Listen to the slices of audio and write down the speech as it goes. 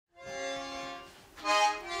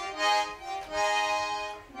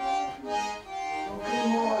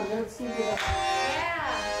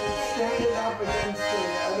against the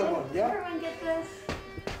other one, yeah? Everyone get this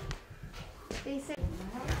basic.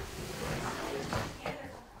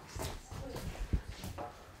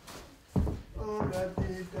 Oh,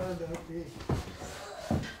 da-dee.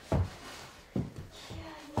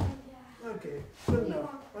 Okay, good enough,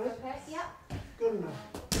 right? Okay, yep. Good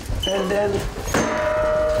enough. And then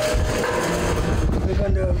we're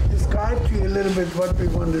going to describe to you a little bit what we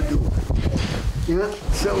want to do. Yeah,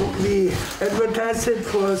 so we advertise it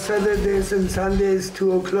for Saturdays and Sundays,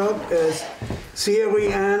 2 o'clock, as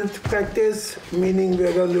theory and practice, meaning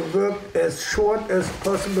we're going to work as short as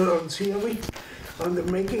possible on theory, on the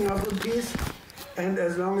making of a piece, and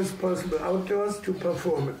as long as possible outdoors to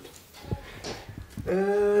perform it.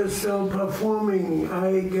 So performing,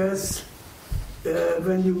 I guess,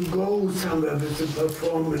 when you go somewhere with a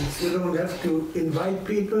performance, you don't have to invite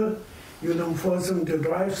people, you don't force them to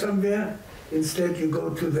drive somewhere, instead you go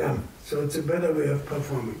to them. So it's a better way of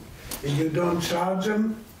performing. And you don't charge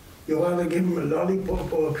them, you rather give them a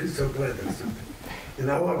lollipop or a piece of bread or something. In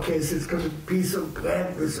our case, it's got a piece of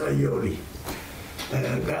bread with aioli,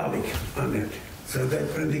 garlic on it. So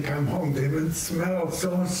that when they come home, they will smell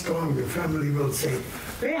so strong, the family will say,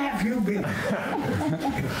 "Where have you been?"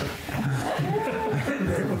 And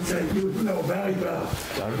they will say, "You know very well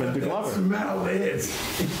what that smell is."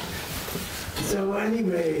 So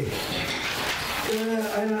anyway,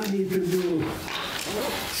 I don't need to do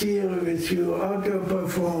theory with you, outdoor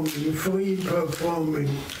performing, free performing.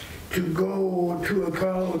 To go to a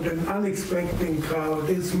crowd, an unexpected crowd,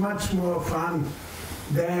 is much more fun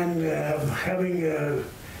than having a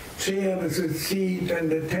chair with a seat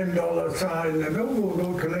and a $10 sign and we'll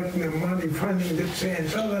go collecting the money, finding the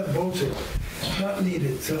change, all that bullshit. Not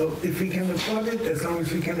needed. So if we can afford it, as long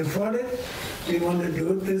as we can afford it, we want to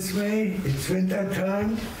do it this way. It's winter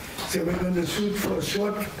time, so we're going to shoot for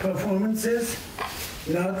short performances,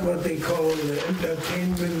 not what they call the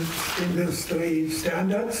entertainment industry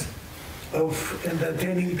standards of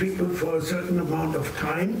entertaining people for a certain amount of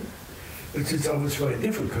time, which is always very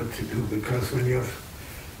difficult to do, because when you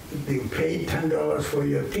pay $10 for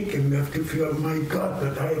your ticket, you have to feel, oh my God,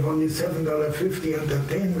 but I have only $7.50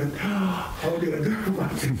 entertainment. How do I do it?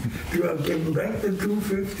 Do I give back the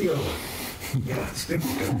 $2.50? Oh, yeah, it's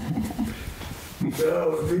difficult.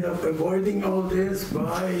 So we are avoiding all this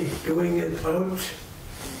by doing it out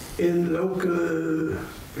in local.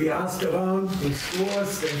 We asked around the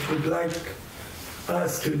stores that would like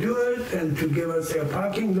us to do it and to give us their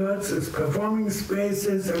parking lots as performing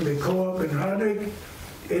spaces, and the co-op in Hardwick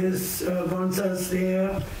wants us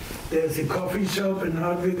there. There's a coffee shop in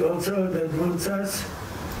Hardwick also that wants us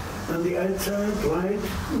on the outside, right?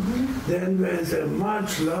 Mm-hmm. Then there's a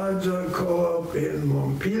much larger co-op in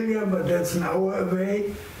Montpelier, but that's an hour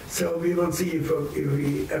away, so we will see if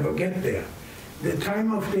we ever get there. The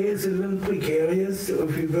time of day is a little precarious, so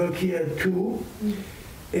if we work here at 2,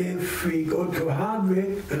 if we go to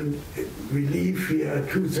Hardwick and we leave here at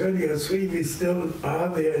 2:30 or 3, we still are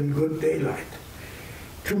there in good daylight.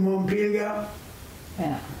 To Montpelier,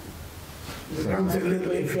 yeah, it becomes a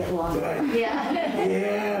little iffy, right? Yeah.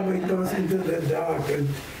 Yeah, it goes into the dark, and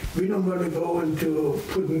we don't want to go into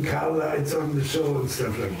putting car lights on the show and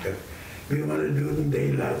stuff like that. We want to do it in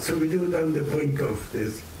daylight, so we do it on the brink of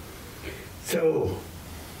this. So,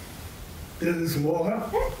 this is Maura,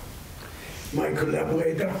 my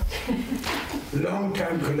collaborator,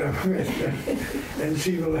 long-time collaborator, and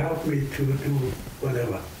she will help me to do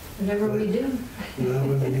whatever. Whatever we do.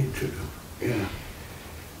 Whatever we need to do, yeah.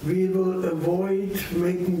 We will avoid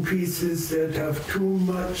making pieces that have too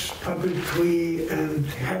much puppetry and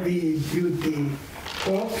heavy-duty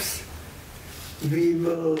props. We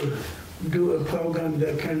will do a program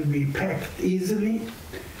that can be packed easily.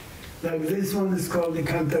 Like this one is called the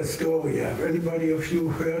Cantastoria. Have anybody of you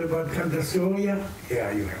heard about Cantastoria?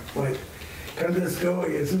 Yeah, you have, right? Cantastoria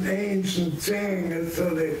is an ancient thing, and so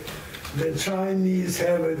the Chinese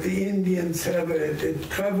have it, the Indians have it. It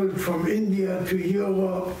traveled from India to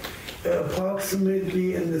Europe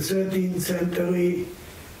approximately in the 13th century,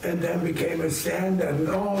 and then became a standard in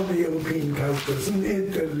all the European cultures, in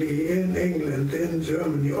Italy, in England, in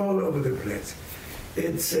Germany, all over the place.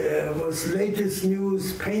 It was latest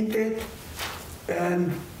news painted,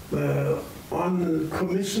 and on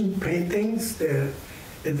commissioned paintings,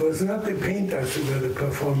 it was not the painters who were the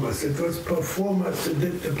performers, it was performers who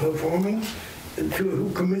did the performing, and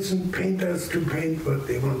who commissioned painters to paint what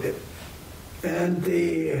they wanted. And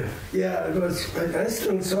yeah, it was, I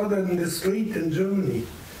still saw that in the street in Germany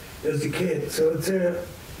as a kid, so it's a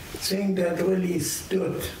thing that really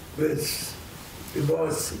stood, it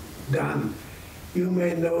was done. You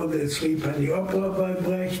may know the Three Penny Opera by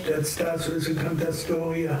Brecht that starts with the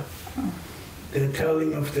Cantastoria. the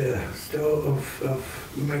telling of the story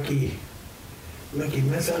of Mackie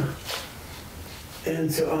Messer,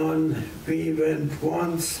 and so on. We went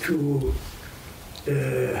once to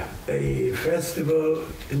a festival.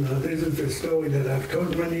 This is a story that I've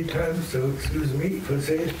told many times, so excuse me for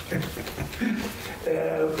saying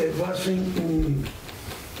it. Washington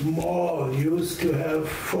Mall used to have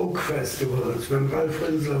folk festivals when Ralph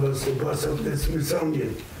Rinsler was the boss of the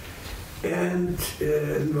Smithsonian, and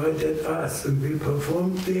invited us, and we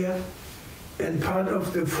performed there. And part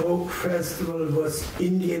of the folk festival was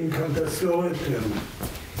Indian Cantastoria.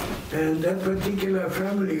 And that particular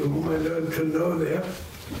family, whom I learned to know there,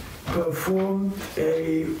 performed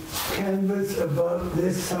a canvas about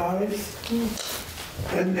this size,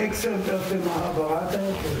 an excerpt of the Mahabharata,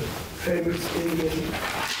 the famous Indian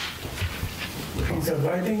piece of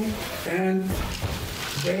writing, and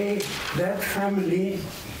that family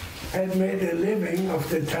had made a living of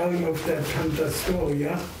the telling of that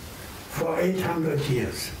Cantastoria for 800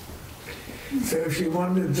 years. So if you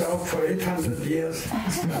want a job for 800 years,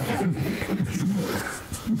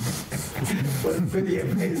 it was pretty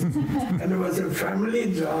amazing. And it was a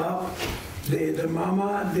family job. The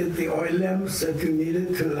mama did the oil lamps that you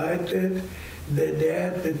needed to light it. The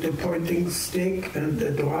dad did the pointing stick and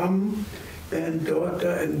the drum. And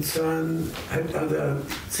daughter and son had other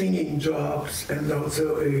singing jobs and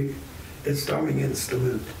also a strumming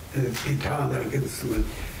instrument, a guitar-like instrument.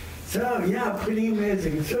 So, yeah, pretty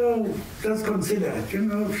amazing. So, just consider it, if you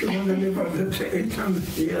want to live under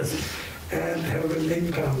 800 years and have an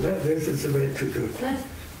income, this is the way to do it.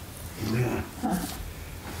 Yeah.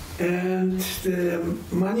 And the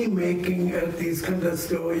money-making at these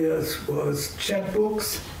Cantastorias was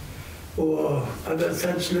chapbooks or other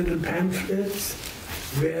such little pamphlets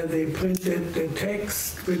where they printed the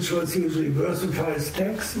text, which was usually versified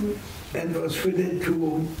text, and was fitted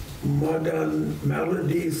to modern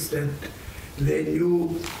melodies that they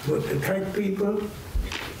knew would attract people,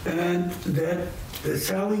 and that the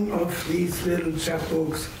selling of these little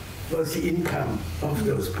chapbooks was the income of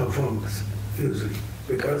those performers, usually,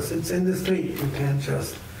 because it's in the street. You can't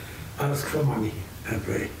just ask for money that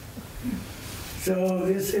way. So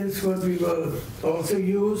this is what we will also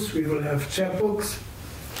use. We will have chapbooks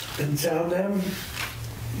and sell them.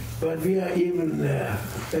 But we are even a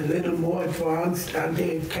little more advanced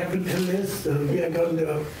anti-capitalist. We are going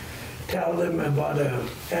to tell them about an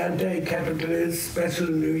anti-capitalist special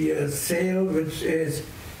New Year's sale, which is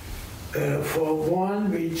for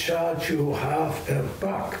one, we charge you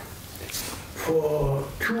 $50. For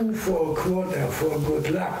two, for a quarter, for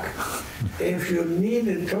good luck. If you need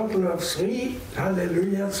a total of 3,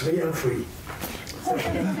 hallelujah, 3 are free. So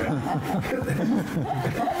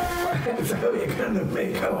we're going to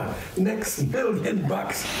make our next $1 million.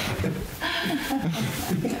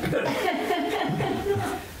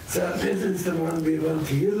 So this is the one we want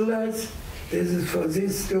to utilize. This is for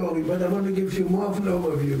this story, but I want to give you more of an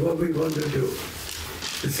overview of what we want to do.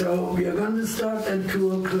 So we are going to start at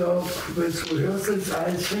 2 o'clock with rehearsals,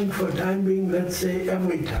 I think for time being, let's say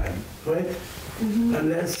every time, right? Mm-hmm.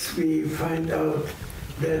 Unless we find out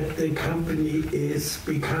that the company is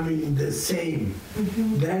becoming the same.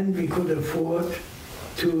 Mm-hmm. Then we could afford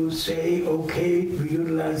to say, okay, we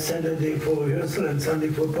utilize Saturday for rehearsal and Sunday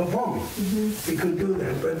for performing. Mm-hmm. We could do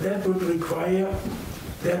that, but that would require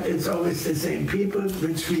that it's always the same people,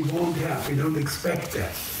 which we won't have. We don't expect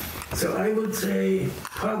that. So I would say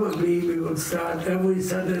probably we will start every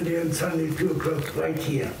Saturday and Sunday 2 o'clock right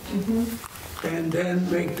here. Mm-hmm. And then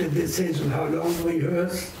make the decision how long we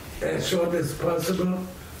rehearse, as short as possible,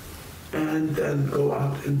 and then go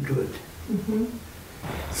out and do it. Mm-hmm.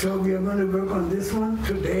 So we are going to work on this one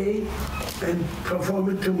today and perform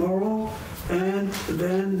it tomorrow. And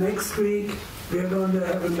then next week we are going to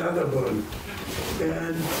have another one.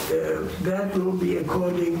 And that will be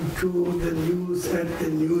according to the news at the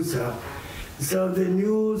News Hub. So the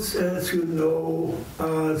news, as you know,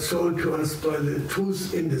 are sold to us by the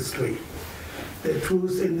truth industry. The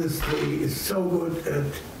truth industry is so good at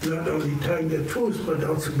not only telling the truth, but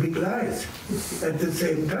also big lies at the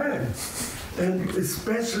same time. And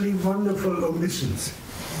especially wonderful omissions,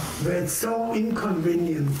 where it's so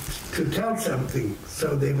inconvenient to tell something,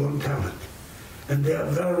 so they won't tell it. And they are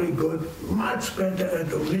very good, much better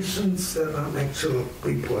at omissions than on actual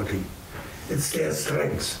reporting. It's their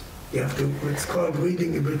strength. You have to, it's called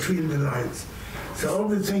reading in between the lines. So all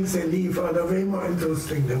the things they leave are way more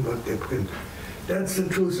interesting than what they print. That's the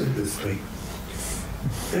truth industry.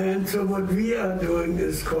 And so what we are doing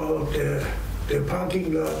is called the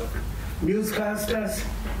parking lot newscasters.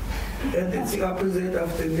 And it's the opposite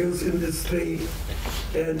of the news industry.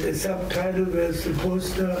 And the subtitle was the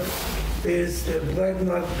poster is the bread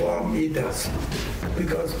not bomb eaters,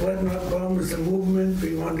 because bread not bomb is a movement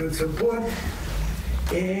we want to support.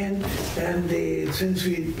 And since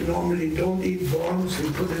we normally don't eat bombs, we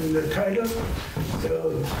put it in the title.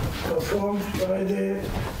 So performed by the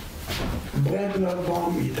bread not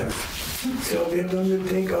bomb eaters. So we're going to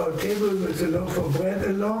take our table with a loaf of bread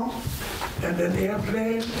along and an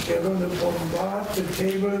airplane. We're going to bombard the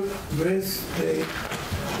table with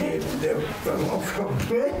the loaf of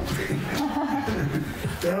bread.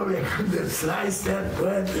 Then we're going to slice that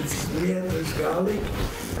bread, it's smeared with garlic,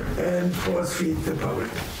 and force feed the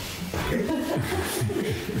public. Okay?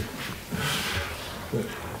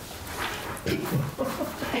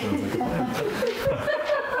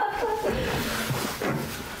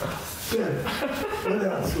 Good. What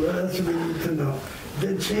else? What else do we need to know?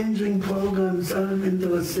 The changing programs I'm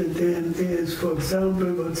interested in is, for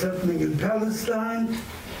example, what's happening in Palestine.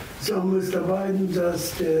 So Mr. Biden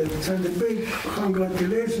just sent a big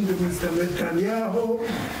congratulations to Mr. Netanyahu.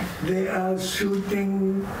 They are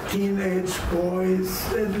shooting teenage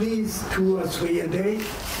boys, at least 2 or 3 a day,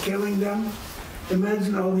 killing them.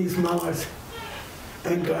 Imagine all these mamas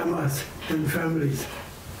and grandmas and families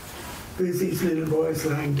with these little boys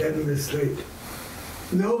lying dead in the street.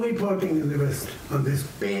 No reporting in the West on this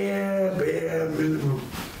bare minimum.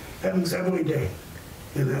 Happens every day.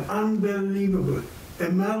 You know, unbelievable.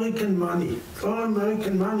 American money, all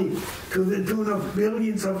American money, to the tune of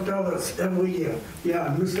billions of dollars every year.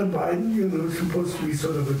 Yeah, and Mr. Biden, you know, is supposed to be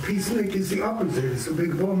sort of a peacemaker. He's the opposite. He's a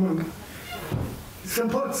big warmonger.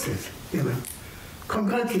 Supports this, you know.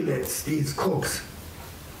 Congratulates these crooks.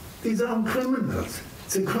 These are criminals.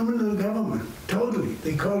 It's a criminal government, totally.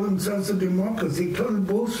 They call themselves a democracy, total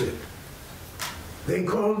bullshit. They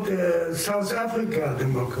called South Africa a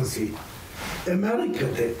democracy.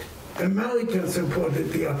 America did. America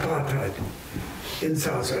supported the apartheid in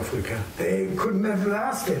South Africa. They couldn't have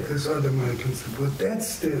lasted without American support.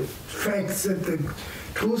 That's the facts that the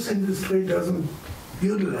truth industry doesn't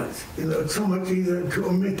utilize. You know, it's so much easier to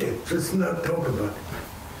omit it, just not talk about it.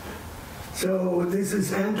 So this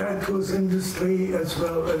is anti-truth industry as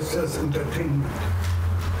well as just entertainment,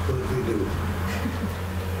 what we do.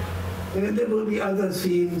 And there will be other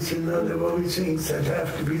themes, you know, there will be things that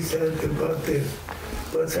have to be said about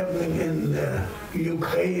what's happening in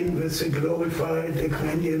Ukraine with the glorified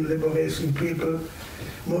Ukrainian liberation people,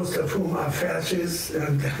 most of whom are fascists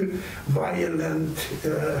and violent,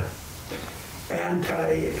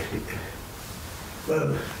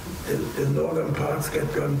 well, the northern parts get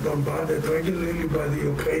bombarded regularly by the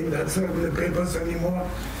Ukraine. That's not in the papers anymore.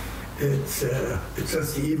 It's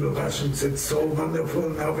just the evil Russians. It's so wonderful.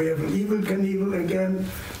 Now we have an evil Knievel again.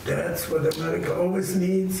 That's what America always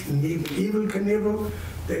needs. You need evil Knievel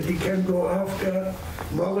that he can go after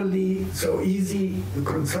morally so easy and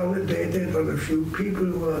consolidated on a few people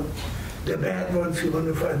who are the bad ones who want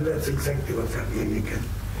to fight. That's exactly what's happening again.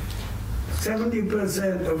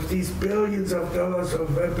 70% of these billions of dollars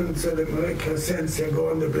of weapons that America sends, they go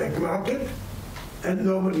on the black market, and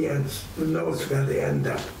nobody else knows where they end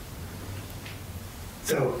up.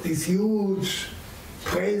 So these huge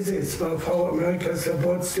praises of how America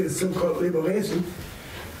supports this so-called liberation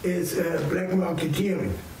is black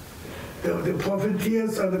marketeering. The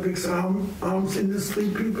profiteers are the big arms industry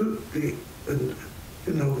people, you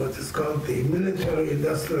know what is called the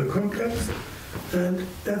military-industrial complex, and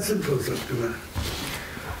that's the truth of the matter.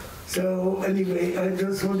 So anyway, I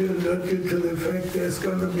just want to alert you to the fact there's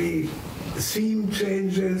going to be theme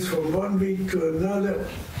changes from one week to another.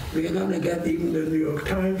 We're going to get even the New York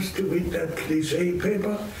Times to read that cliche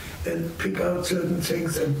paper and pick out certain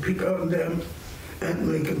things and pick on them and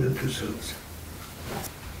make them into shows.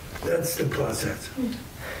 That's the process.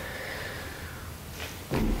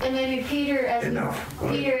 And maybe Peter, as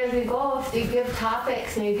we go, if you give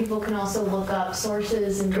topics, maybe people can also look up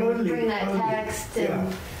sources and bring that text.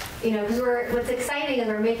 And, you know, because what's exciting is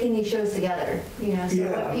we're making these shows together. You know,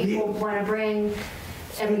 so what people want to bring,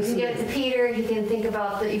 and we can give it to Peter. He can think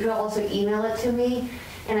about that. You can also email it to me,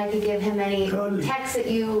 and I can give him any texts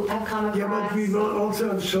that you have come across. Yeah, but we will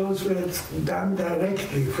also have shows where it's done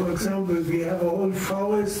directly. For example, we have a whole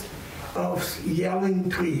forest of yelling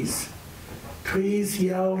trees. Trees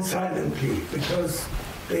yell silently because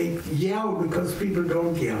they yell because people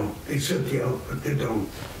don't yell. They should yell, but they don't.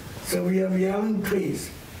 So we have yelling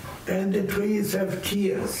trees. And the trees have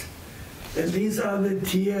tears. And these are the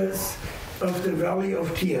tears of the Valley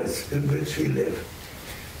of Tears in which we live.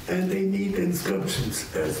 And they need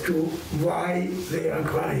inscriptions as to why they are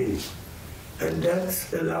crying. And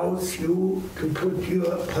that allows you to put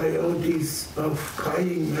your priorities of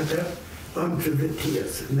crying matter onto the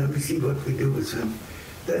tears. And then we see what we do with them.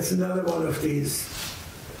 That's another one of these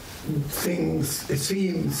themes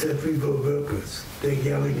that we will work with. The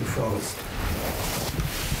yelling Faust.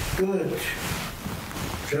 Good.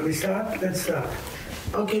 Shall we start? Let's start.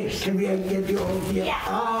 Okay, can we get you all here?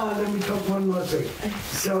 Yeah. Let me talk one more thing.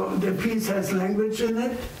 So the piece has language in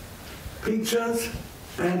it, pictures,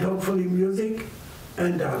 and hopefully music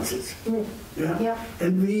and dances. Yeah? Yep.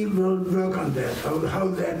 And we will work on that, how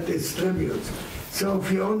that distributes. So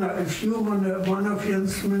Fiona, if you want one of your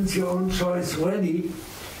instruments, your own choice, ready,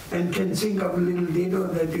 and can think of a little ditto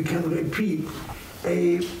that you can repeat,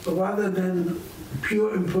 rather than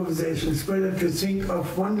pure improvisation, it's better to think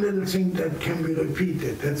of one little thing that can be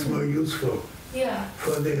repeated. That's more useful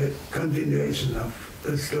for the continuation of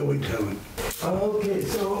the storytelling. Okay,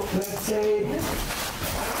 so let's say this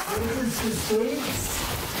is the streets,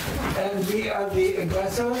 and we are the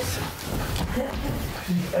aggressors.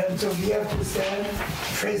 And so we have to stand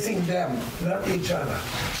facing them, not each other.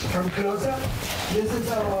 Come closer. This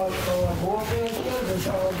is our warfare here, this is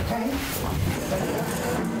our tank.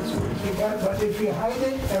 But if you hide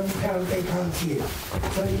it, they can't see it.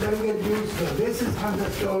 So you don't get used to it. This is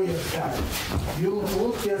Cantastoria style. You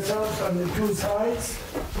move yourselves on the two sides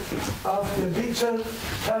of the picture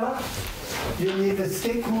teller. You need a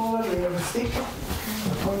stick more. We have a stick, a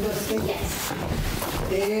pointer stick. Yes.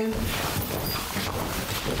 And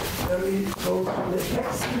we go to the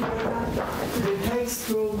text. The text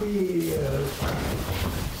will be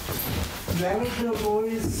narrator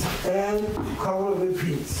voice and choral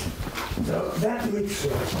repeats. So that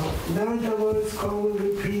mixture of narrator voice, choral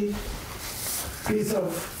repeat, piece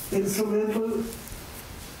of instrumental,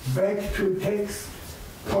 back to text,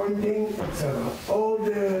 pointing, etc. All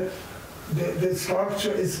the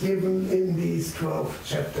structure is given in these 12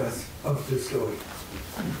 chapters of the story.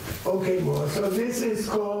 Okay, more. So this is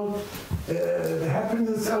called the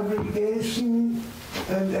Happiness Obligation,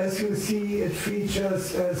 and as you see, it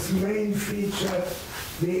features as main feature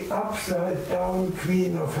the upside down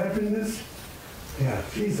Queen of Happiness. Yeah,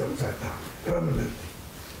 she's upside down, permanent.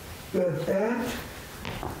 Good, and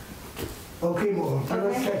okay, more.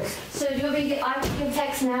 Okay. Text. So do you want me to give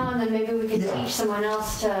text now, and then maybe we can teach someone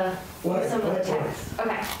else to do some of the text?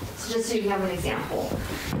 Okay, so just so you have an example.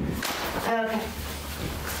 Okay.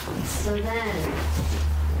 So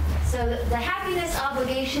the Happiness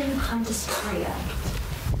Obligation Cantastoria,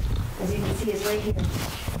 as you can see, is right here.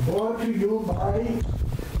 Brought to you by?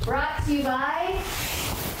 Brought to you by?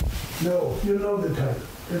 No, you know the title.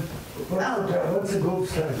 What's the title? What's the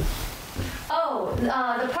group's title? Oh,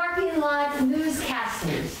 the Parking Lot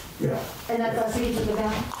Newscasters. Yeah. And that's us against the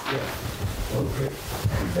back? Yeah. Okay.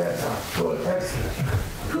 That's good. Excellent.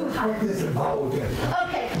 What is it about then?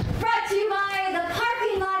 Okay. Brought to you by the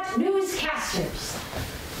Parking Lot Newscasters.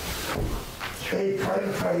 Hey, try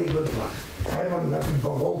a good one. Try one that is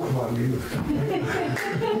Baroque one.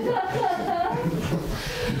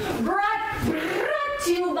 Brought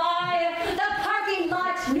to you by the Parking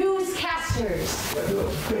Lot Newscasters.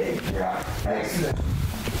 Yeah, excellent.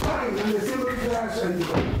 Fine, in the simple class and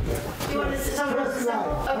you want to someone else to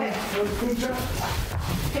sample? Okay. Picture?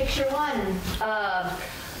 Picture one.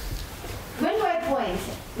 When do I point?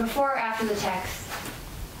 Before or after the text?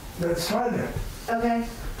 That's fine. Okay.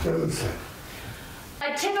 Demonstrate.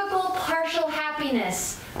 A typical partial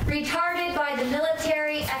happiness, retarded by the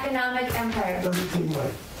military economic empire. Doesn't seem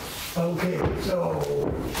right. Okay, so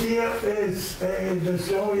here is the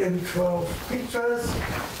story in 12 pictures.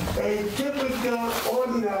 A typical,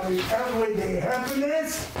 ordinary, everyday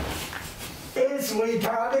happiness is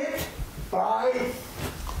retarded by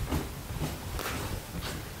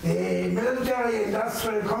the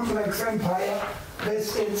military-industrial complex empire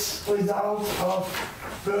with its result of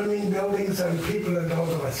burning buildings and people and all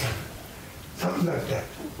the rest of it. Something like that,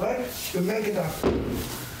 right? You make it up.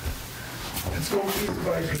 Let's go piece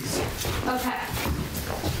by piece. Okay.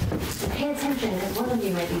 Pay attention, because one of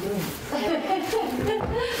you might be doing it.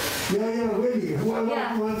 Yeah, really.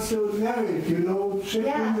 Whoever wants to narrate, chip in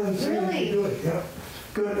and say you do it. Yeah.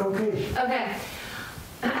 Good, okay. Okay.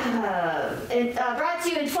 It brought to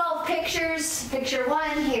you in 12 pictures. Picture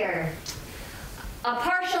one here. A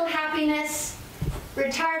partial happiness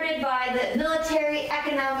retarded by the military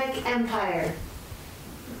economic empire.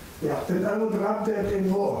 Yeah, and I would wrap that in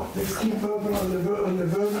more. Let's keep working on the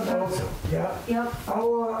verb also. Yeah? Yep.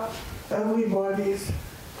 Our everybody's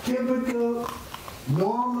typical,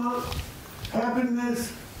 normal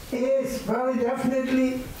happiness is very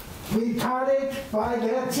definitely retarded by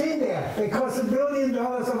that thing there. Because $1 billion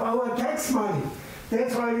of our tax money.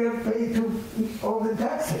 That's why we have paid to all the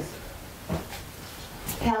taxes.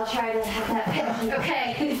 I'll try to have that pitch. Okay.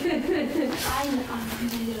 I'm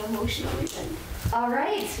really emotional then. All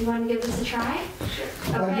right. You want to give this a try? Sure.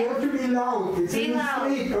 But Okay. you have to be loud. It's Be in the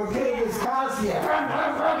loud. street, okay? There's cars here.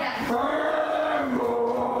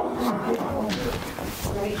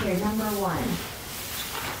 Right here, number 1.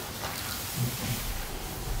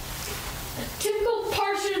 Typical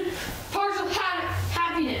partial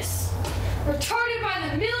happiness, retarded by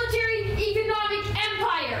the military economic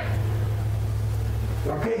empire.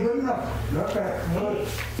 Okay, good enough. Not bad. Good.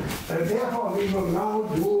 And therefore, we will now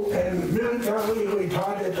do a military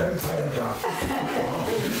retarded empire job.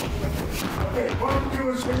 Okay, 1,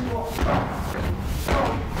 2, 3, 4.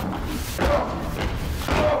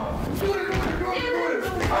 Do it.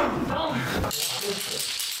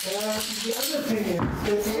 The other thing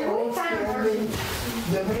is,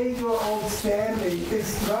 the way you're all standing is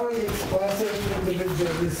very expressive and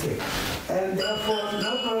individualistic, and therefore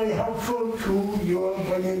not very helpful to your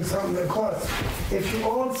bringing something across. If you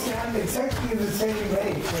all stand exactly the same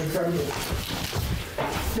way, for example,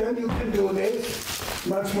 then you can do this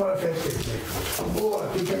much more effectively. Or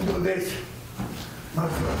you can do this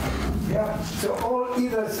much more. Yeah, so all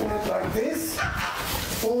either stand like this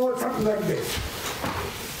or something like this.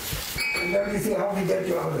 And let me see how we get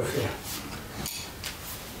you out of here.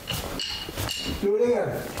 Do it again.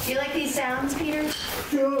 Do you like these sounds, Peter?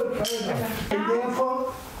 Good, very enough. And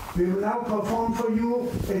therefore, we will now perform for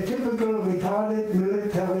you a typical retarded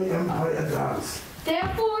military empire dance.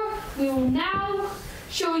 Therefore, we will now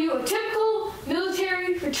show you a typical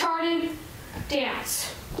military retarded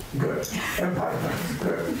dance. Good. Empire dance.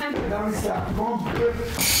 Good. Now we start. Boom. Good.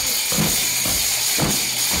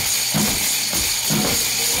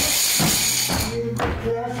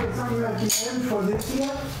 Clash or something at the end for this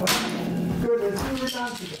year? Good, let's do the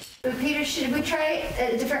dance again. But Peter, should we try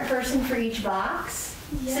a different person for each box?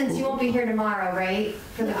 Yeah. Since you won't be here tomorrow, right?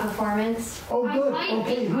 For the performance? Oh, I good. might be.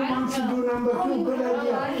 Okay, who I don't wants to know. do number 2? Good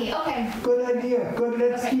idea. Lucky. Okay. Good idea. Good,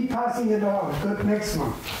 let's keep passing it on. Good, next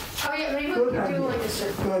one. Oh yeah, maybe we Good can idea. do like a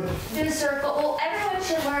circle. Good. Do a circle. Well, everyone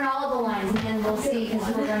should learn all of the lines, and then we'll see, because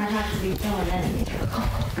we're going to have to be filling in.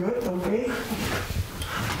 Good, okay.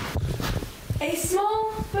 A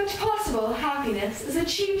small but possible happiness is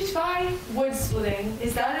achieved by wood splitting.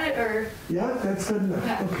 Is that it, or? Yeah, that's good enough.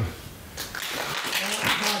 Yeah. Okay.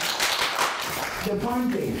 The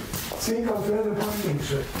pointing. Think of where the pointing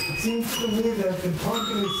should. It seems to me that the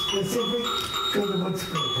pointing is specific to the wood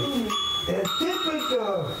splitting. A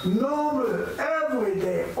typical, normal,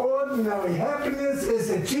 everyday, ordinary happiness is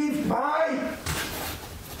achieved by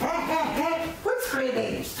wood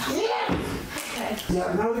splitting. Yeah.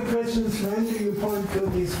 Yeah, now the question is, when do you point to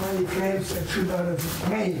these funny flames that shoot out of the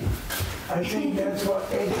flame? I think that's what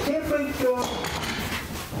a typical,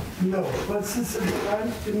 no, what's this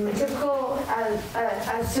line? Typical,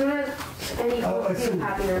 as soon as any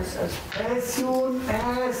happiness is. As soon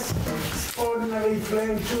as ordinary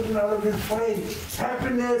flame shooting out of the flame,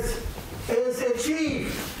 happiness is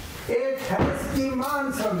achieved. It has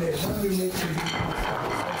demands on it. Let me make the demands.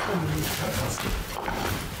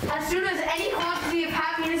 As soon as any quantity of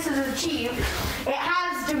happiness is achieved, it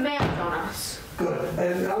has demands on us. Good.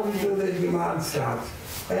 And now we do the demand start.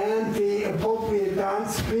 And the appropriate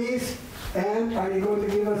dance, please. And are you going to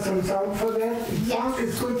give us some sound for that? Sound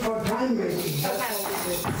is good for time making. That's what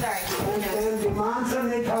we do. Sorry. And demands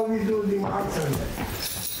on it, how we do demands on it.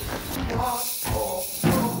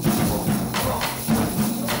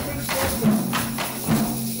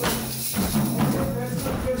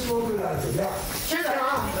 Let's vocalize it, yeah.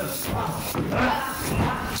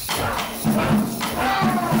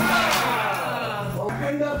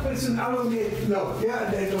 End up with an elevate note. Yeah,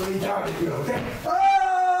 they don't retarded note. Okay. Oh!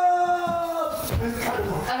 And cut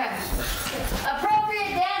them off. Okay.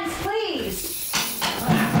 Appropriate dance, please.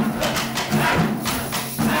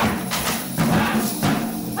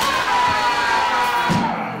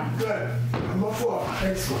 Good. Number 4.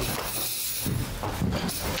 Excellent.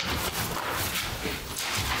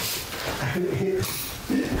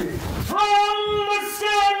 From the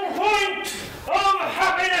standpoint of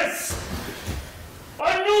happiness, a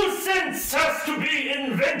new sense has to be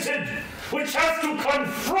invented, which has to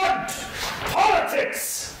confront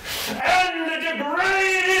politics and the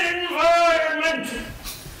degraded environment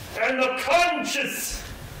and the conscious,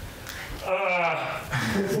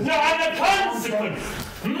 and the consequence.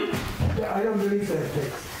 Yeah, I don't believe that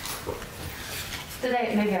text.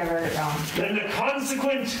 Maybe I wrote it wrong. And the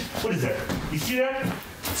consequent, what is that? You see that?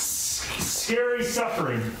 Scary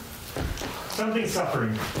suffering. Something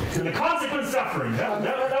suffering. And the consequent suffering.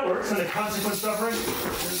 That works. And the consequent suffering?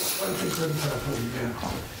 Consequent suffering, yeah.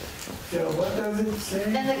 So what does it say?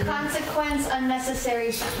 And the consequence,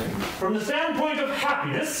 unnecessary suffering. From the standpoint of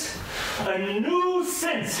happiness, a new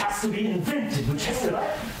sense has to be invented, which has to...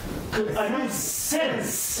 A new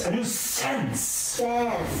sense. Like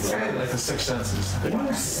the six senses. A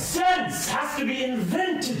new sense has to be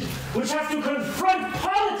invented, which has to confront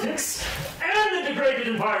politics and the degraded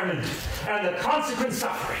environment and the consequent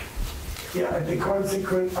suffering. Yeah, the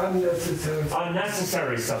consequent unnecessary.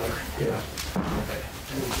 Unnecessary suffering. Yeah.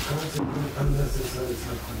 Consequent unnecessary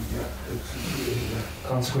suffering, yeah.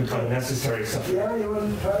 Consequent unnecessary suffering. Yeah, you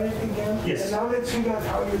want to try it again? Yes. And now let's figure out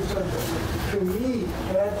how you start. To me,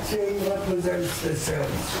 that thing represents the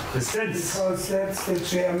sense. The sense. Because that's the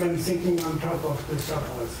chairman sitting on top of the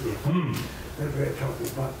subversive that we're talking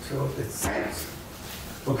about. So the sense.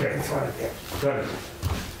 Okay. It's right there. Good.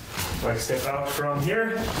 So I step out from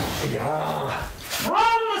here. Yeah.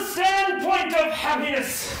 From the standpoint of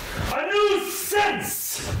happiness, a new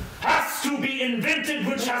sense has to be invented,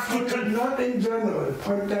 which has to Not in general,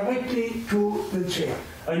 point directly to the chair.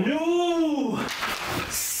 a new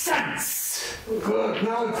sense Good,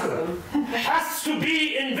 now it's good. has to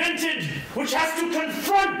be invented, which has to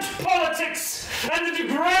confront politics and the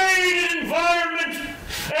degraded environment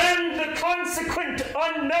and the consequent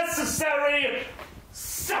unnecessary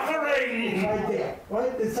suffering. Right there.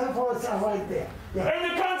 Right, the sufferers are right there. Yeah.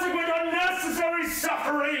 And the consequent unnecessary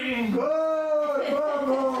suffering. Good,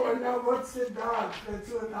 go. And now what's the dance? Let's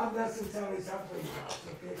do an unnecessary suffering dance,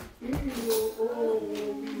 okay?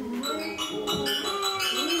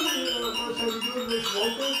 Shall we do it with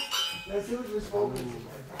vocals? Let's do it with vocals.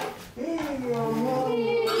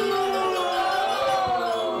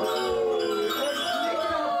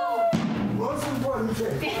 Most important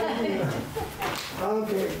thing.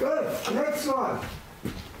 Okay, good. Next one.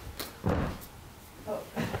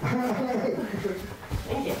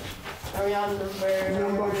 Thank you. Are we on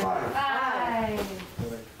Number 5. Bye.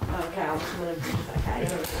 Okay, I'm just gonna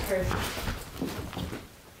first.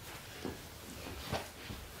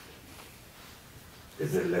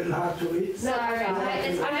 Is it a little hard to read? Sorry. I'm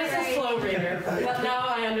just a slow reader, but now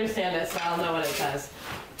I understand it, so I'll know what it says.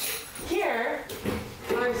 Here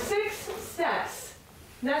are 6 steps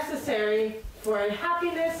necessary for a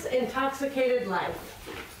happiness-intoxicated life.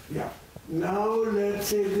 Yeah. Now let's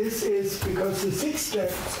say this is because the 6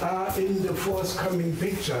 steps are in the forthcoming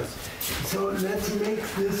pictures. So let's make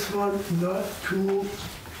this one not too.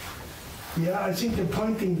 Yeah, I think the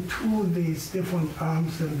pointing to these different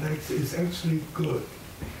arms and legs is actually good.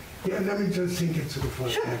 Yeah, let me just think it through for a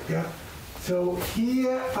sec. Yeah. So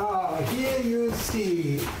here you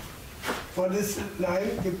see. What is it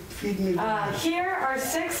like? Feed me. Here are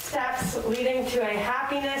 6 steps leading to a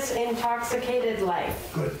happiness-intoxicated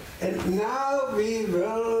life. Good. And now we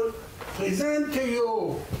will present to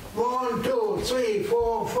you 1, 2, 3,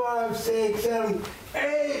 4, 5, 6, 7,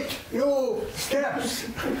 8 new steps. 6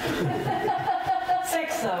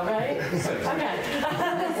 though, right? Okay.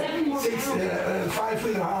 6,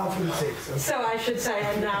 5.5 and 6. Okay. So I should say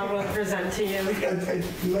I now will present to you. It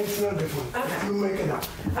makes no difference. Okay. You make it up.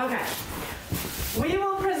 Okay. We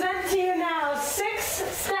will present to you now 6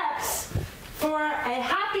 steps for a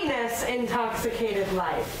happiness-intoxicated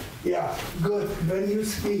life. Yeah, good. When you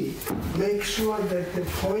speak, make sure that the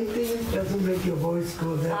pointing doesn't make your voice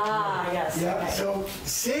go that way. Yes. Yeah, Okay. so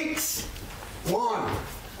 6, 1,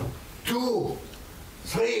 2,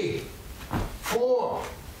 3, 4,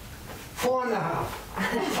 4.5,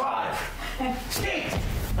 5, 6.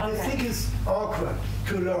 The Okay. stick is awkward,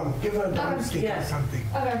 too long. Give her a drumstick Yeah. or something.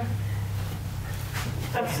 Okay.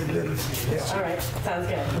 It's a little thing. Yeah. All right. Sounds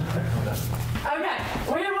good. Okay.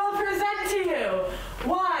 We will present to you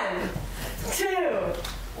 1, 2,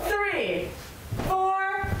 3,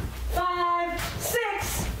 4, 5,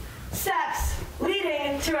 6 steps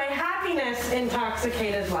leading to a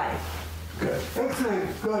happiness-intoxicated life. Good.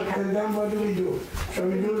 Excellent. Good. And then what do? Shall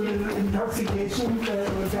we do a little intoxication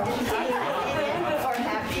with that? Or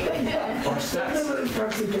happy. Or steps. A little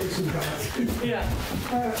intoxication dance. Yeah.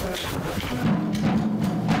 Intoxicated.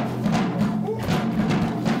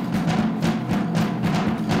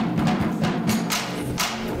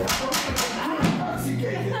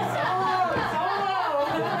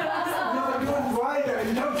 No, do it wider.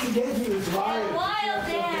 Intoxication is wild. Wild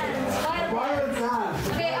dance. Wild dance.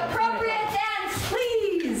 Okay, appropriate dance,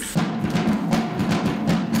 please.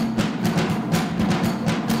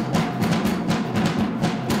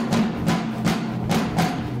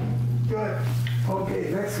 Good. Okay,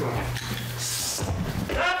 next one.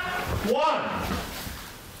 Step 1.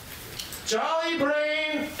 Jolly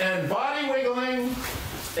brain and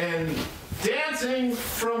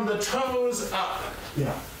from the toes up.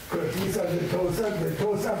 Yeah, good. These are the toes up. The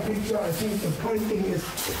toes up picture, I think the pointing is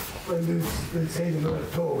when we say the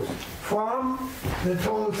word toes. From the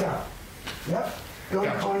toes up. Yeah?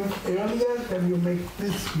 Don't point earlier, then you make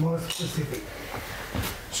this more specific.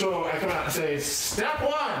 So I come out and say, step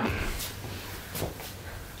one.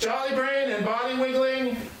 Jolly brain and body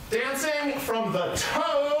wiggling, dancing from the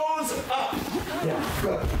toes up. Yeah,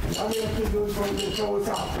 good. Now we have to do it from the toes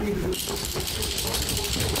up.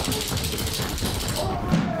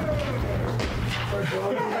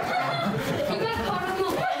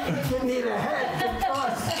 You need a head, of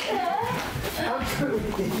course.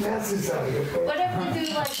 Absolutely necessary. What if we do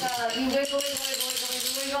like you wiggle,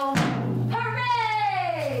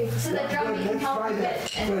 hooray! So the drum beat can help you get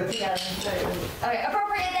and together. Okay,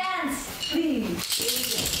 appropriate dance, please.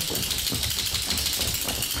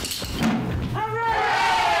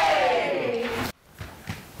 Hooray!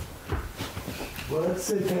 What's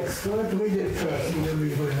the text? What we did first in the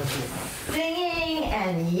rehearsal? Singing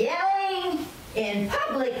and yelling in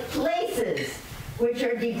public places which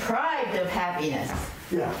are deprived of happiness.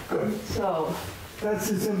 Yeah, good. So that's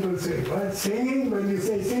the simple thing, right? Singing, when you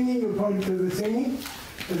say singing, you point to the singing.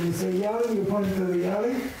 When you say yelling, you point to the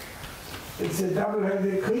yelling. It's a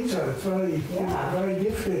double-headed creature. It's very, very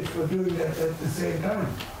gifted for doing that at the same time.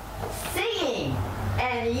 singing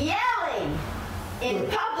and yelling in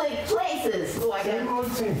public places. Same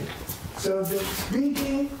old thing. So the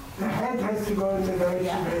speaking, the head has to go in the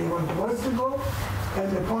direction where you want the voice to go,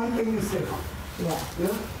 and the pointing is different. Yeah?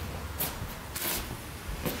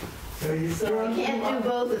 So you can't do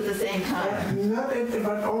both at the same time. Not at the,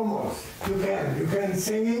 but almost. You can. You can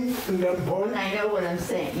singing and then point. I know what I'm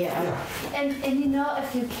saying, yeah. And you know,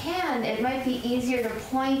 if you can, it might be easier to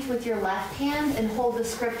point with your left hand and hold the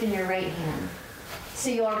script in your right hand. So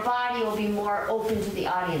your body will be more open to the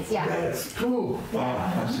audience. Yeah. That's true.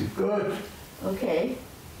 Yeah. That's good. Okay.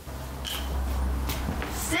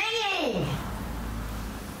 Singing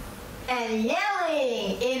and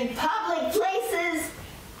yelling in public places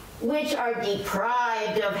which are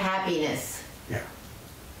deprived of happiness. Yeah.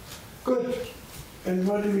 Good. And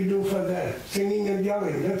what do we do for that? Singing and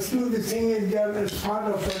yelling. Let's do the singing and yelling as part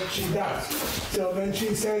of what she does. So when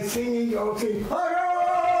she says singing, you'll sing, and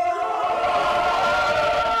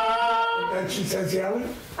then she says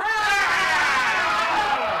yelling.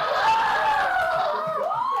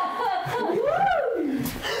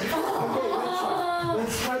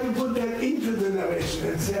 Let's try to put that into the narration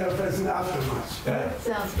instead of as an aftermath.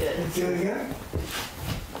 Sounds good. Let's do it again.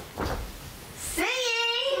 Singing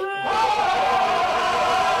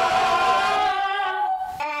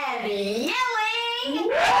and yelling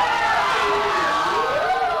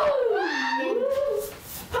in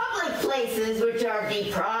public places which are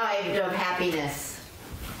deprived of happiness.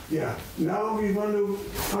 Yeah. Now we want to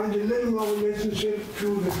find a little more relationship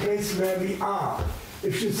to the place where we are.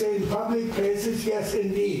 If you say in public places, yes,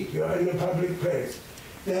 indeed, you're in a public place.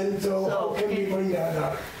 Then, so how can we bring that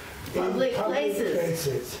up? Public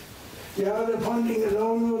places. Yeah, the pointing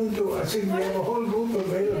alone wouldn't do. I think we have a whole group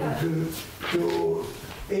available to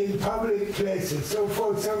in public places. So,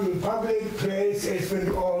 for example, public place is when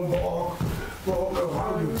you all walk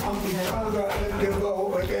around, you pump each other, and you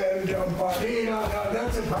go again, jump on.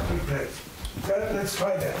 That's a public place. Let's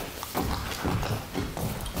try that.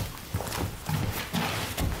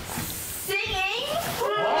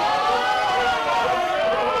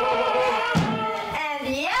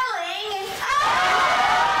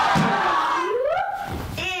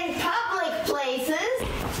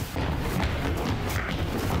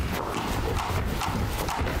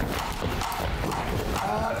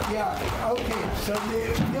 So the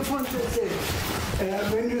difference is this.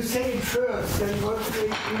 When you say it first, then what they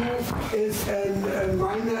do is a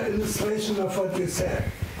minor illustration of what you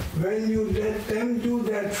said. When you let them do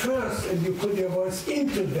that first and you put your voice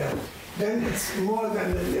into them, then it's more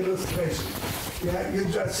than an illustration. Yeah, you're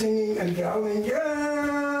just singing and yelling,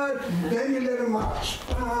 yeah, then you let them march.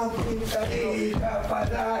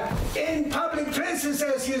 In public places,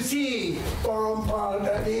 as you see. So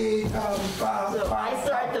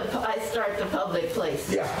I start the public place.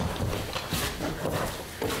 Yeah.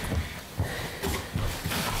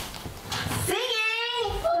 Singing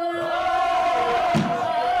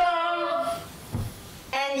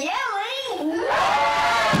and yelling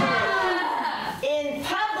in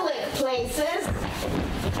public places.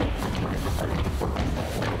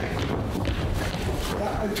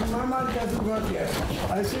 To my mind, doesn't work yet.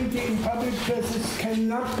 I think the in public places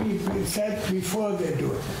cannot be said before they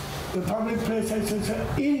do it. The public place has to say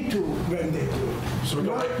into when they do it. So we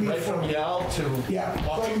go right from yell to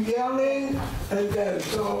walking. From yelling and then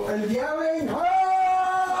and yelling,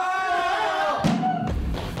 hooray!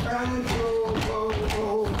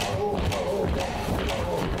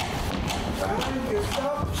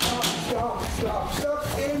 Stop.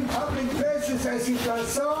 Stop in public places as you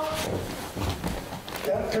just saw.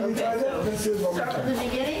 Yeah, can we try that? Let's do it one more Start from the time.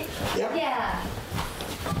 beginning. Yep. Yeah.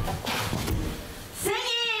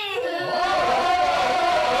 Singing!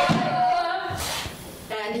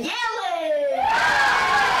 And yelling!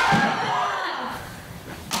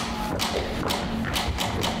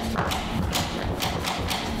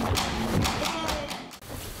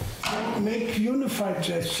 Make unified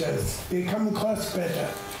gestures. They come across better.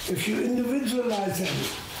 If you individualize them,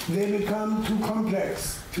 they become too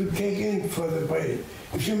complex to take in for the brain.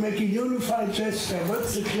 If you make a unified gesture,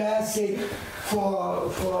 what's the classic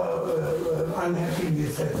for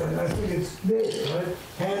unhappiness? And I think it's this, right?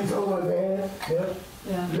 Hands over there,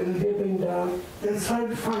 yeah. Little dipping down. Let's try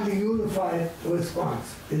to find a unified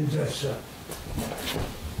response in gesture.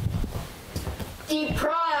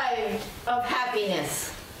 Deprived of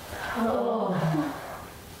happiness. Oh.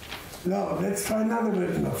 No, let's try another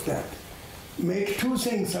version of that. Make two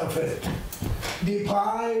things of it.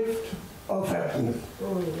 Deprived of happiness.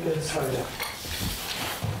 Let's try that.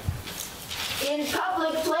 In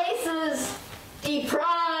public places,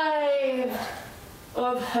 deprived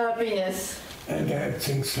of happiness. And add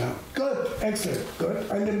things down. Good, excellent, good.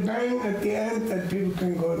 And then bang at the end that people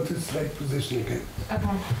can go into straight position again.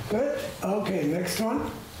 Okay. Good? Okay, next one.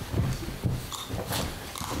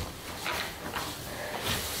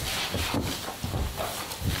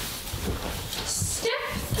 Step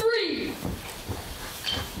 3.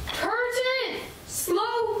 Pertinent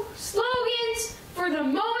slogans for the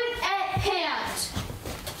moment at hand.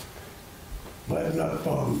 But not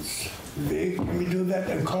bombs. Can we do that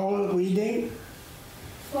in choral reading?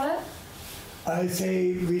 What? I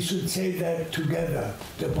say we should say that together,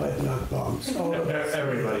 the but not bombs. All of us.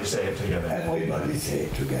 Everybody say it together. Everybody say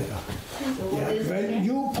it together. Yeah. When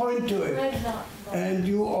you point to it and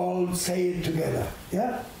you all say it together.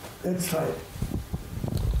 Yeah? That's right.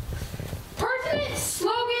 Pertinent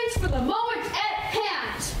slogans for the moment at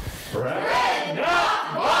hand. Bread,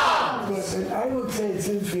 not bombs! Good. And I would say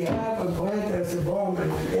since we have a bread as a bomb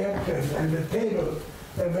and an airplane and a table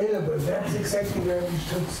available, that's exactly where we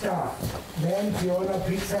should start. Then Fiona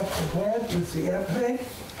picks up the bread with the airplane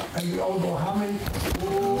and we all go humming.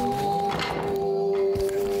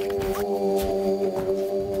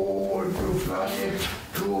 And you fly it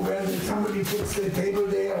to when somebody puts the table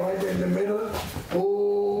there right in the middle.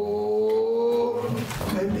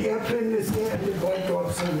 And the airplane is there and the bread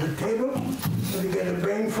drops on the table. So you get a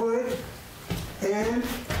bang for it. And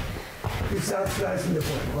you start slicing the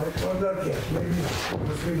bread, right? Well, not yet, maybe not,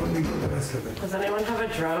 because we will need the rest of it. Does anyone have a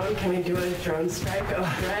drone? Can we do a drone strike of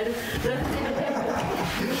bread?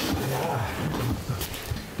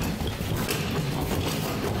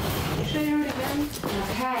 Should I do it again?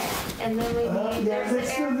 Okay. And then we need, Yeah, there's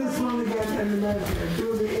let's an do this one again and imagine. Do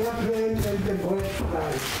the airplane and the bread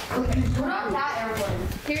flies. Not that airplane.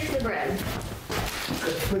 Here's the bread.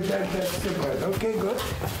 But that's the bread. Okay, good.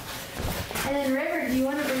 And then River, do you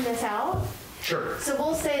want to bring this out? Sure. So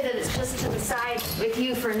we'll say that it's just to the side with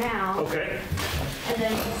you for now, Okay. and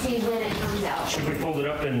then we'll see when it comes out. Should we fold it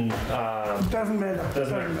up and Doesn't matter.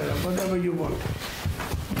 Doesn't matter. Whatever you want.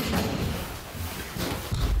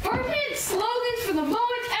 Pertinent slogans for the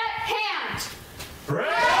moment at hand.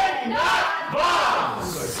 bread, not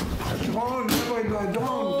bombs? Don't.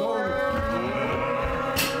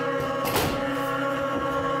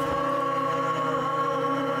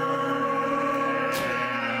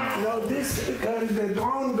 Now this, the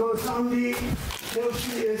drone goes only till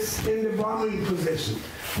she is in the bombing position.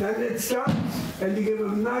 Then it stops, and you give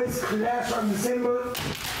a nice clash on the cymbal,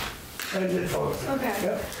 and it falls. Okay.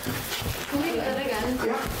 Yeah. Can we do that again?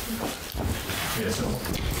 Yeah. Yes.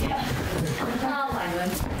 I'll find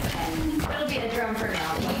one. It'll be the drum for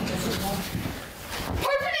now.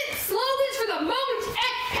 Pertinent slogans for the moment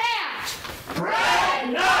at hand.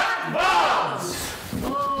 Bread, not bombs!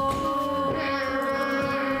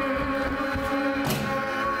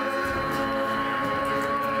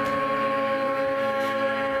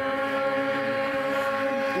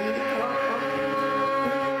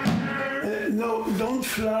 No, don't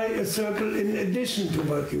fly a circle in addition to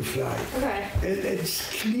what you fly. Okay.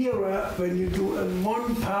 It's clearer when you do a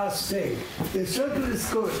one-pass thing. The circle is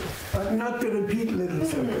good, but not the repeat little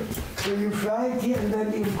circle. So you fly it here, and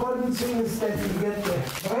then the important thing is that you get the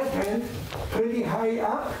right hand pretty high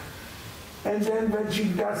up, and then when she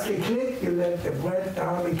does the click, you let the bread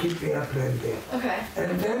down and keep the airplane there. Okay.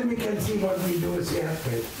 And then we can see what we do with the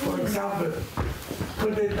airplane. For example,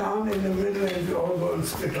 put it down in the middle and we all go and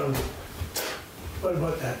split on it. What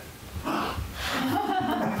about that?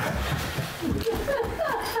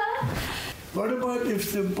 What about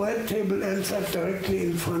if the bread table ends up directly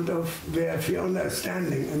in front of where Fiona is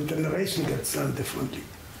standing and the narration gets done differently?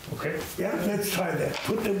 Okay. Yeah, let's try that.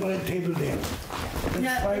 Put the bread table there.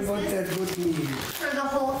 Let's try what that would mean. For the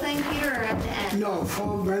whole thing, Peter, or at the end? No,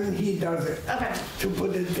 for when he does it. Okay. To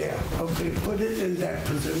put it there. Okay, put it in that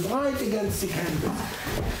position, right against the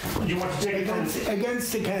canvas. You want to take it from...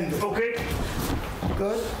 Against the canvas. Okay.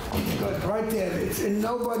 Good, good, right there. It's in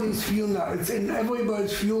nobody's view now. It's in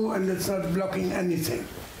everybody's view and it's not blocking anything.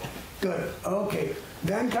 Good, okay.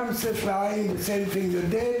 Then comes the flying, the same thing you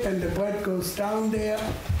did, and the bread goes down there,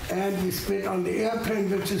 and we split on the airplane,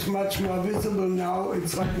 which is much more visible now.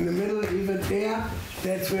 It's right in the middle, leave it there.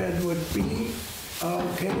 That's where it would be.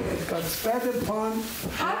 Okay, it got spread upon.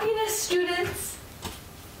 Happiness students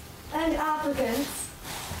and applicants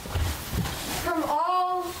from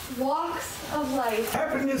all walks of life.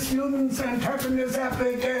 Happiness students and happiness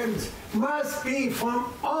applicants must be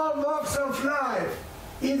from all walks of life,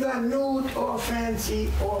 either nude or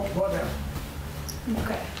fancy or whatever.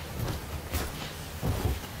 Okay.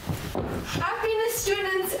 Happiness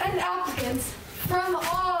students and applicants from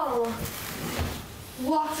all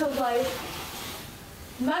walks of life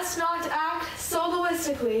must not act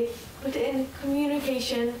soloistically, but in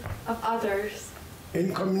communication of others.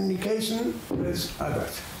 In communication with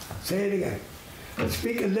others. Say it again.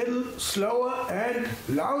 Speak a little slower and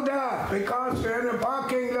louder because we're in a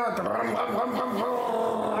parking lot. Our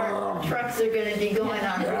trucks are going to be going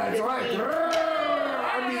on. That's right. I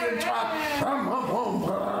mean the truck.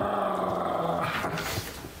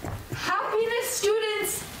 Happiness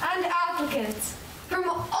students and applicants from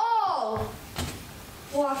all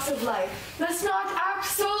walks of life must not act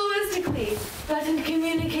soloistically, but in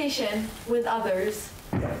communication with others.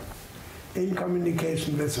 Yeah. In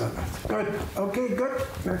communication with others. Good. Okay, good.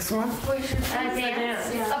 Next one. We should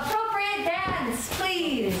dance. Yeah. Appropriate dance,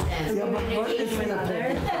 please. Yeah, but what is with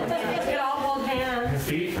others. We could all hold hands.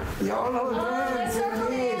 Feet. You all hold hands.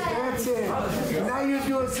 That's it. Now you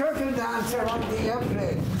do a circle dance around the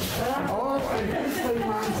airplane. Oh, and this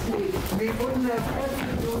reminds me, we wouldn't have had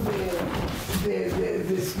to do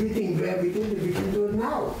the splitting where we did it. We can do it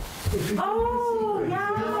now. If we Oh, yeah.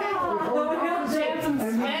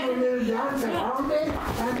 And we do a little dance around it,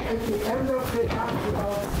 and at the end of the dance, we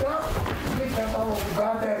all stop, we have all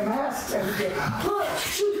got their masks, and we get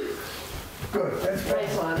good. That's Nice right.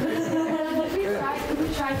 one. Could we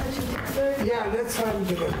try the two together? Yeah, let's try them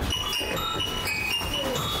together.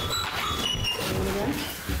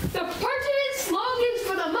 The pertinent slogans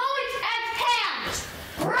for the moment at hand.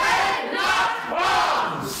 Bread, not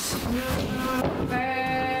bombs!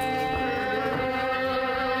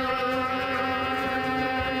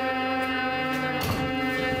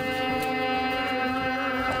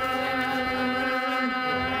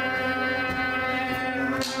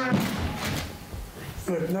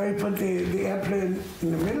 Good. Now you put the airplane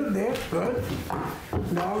in the middle there. Good.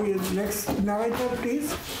 Now your next narrator,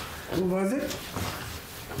 please. Who was it?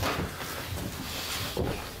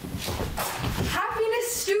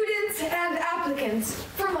 Happiness students and applicants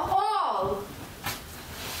from all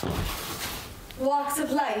walks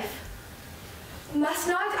of life must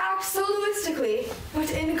not act soloistically, but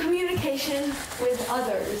in communication with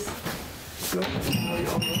others. Good. Now you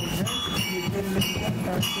all hold hands. You did a little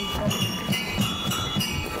dance.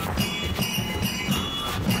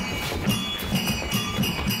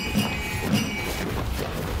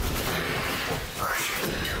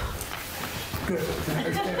 Good.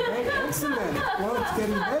 Excellent. Well, it's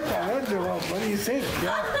getting better, huh, Jerome? What do you think?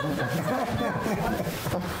 Yeah.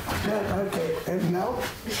 Good. Okay. And now,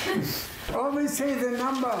 always say the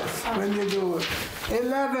numbers when you do it.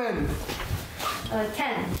 11.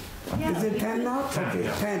 10. Is it 10 now? Okay,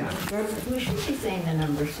 10. Good. We should be saying the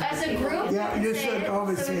numbers. As a group, Yeah, we you can say should it,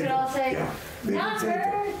 always so say we it. could all say, Yeah, we can say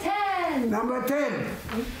number 10. Number 10.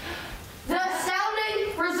 The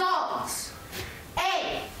astounding results.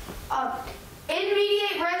 A.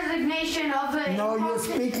 Immediate resignation of the... No, you're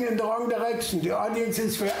speaking in the wrong direction. The audience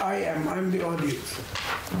is where I am. I'm the audience.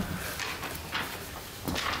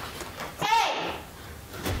 A.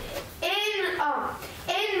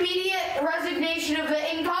 Immediate resignation of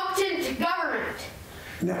the incompetent government.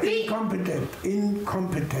 No, B. incompetent.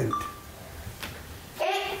 Incompetent.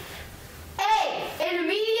 A. An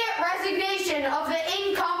immediate resignation of the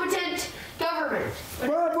incompetent government.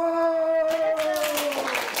 Bravo!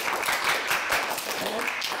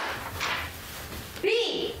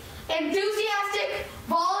 B. Enthusiastic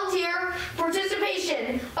volunteer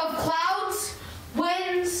participation of clouds,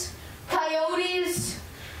 winds, coyotes.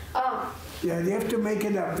 Yeah, you have to make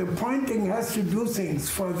it up. The pointing has to do things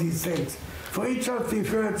for these things. For each of the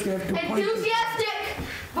words, you have to point. Enthusiastic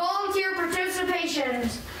volunteer participation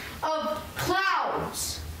of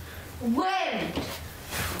clouds, wind.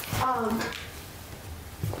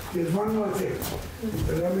 There's one more thing.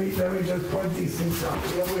 Let me just point these things out.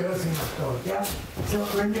 We're rehearsing cloud, yeah? So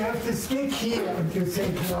when you have the stick here and you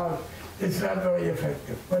say cloud, it's not very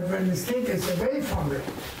effective. But when the stick is away from it,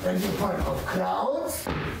 then you point of clouds,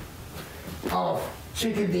 of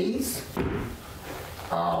chickadees,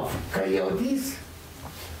 of coyotes,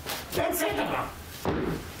 etc.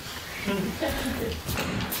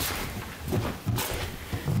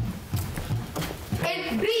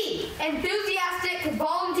 And B, enthusiastic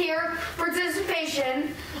volunteer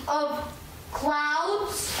participation of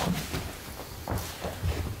clouds,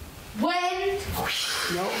 wind.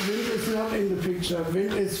 No, wind is not in the picture.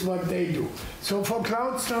 Wind is what they do. So for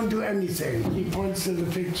clouds, don't do anything. He points to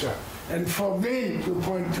the picture. And for wind, you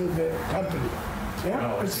point to the company.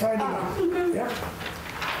 Yeah, it's fine enough. Yeah.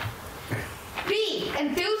 B,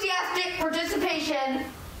 enthusiastic participation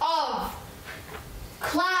of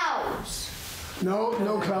clouds, No,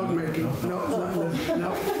 no cloud making. No.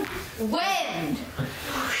 wind.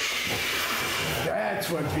 That's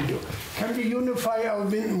what we do. Can we unify our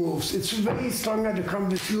wind moves? It's very stronger to come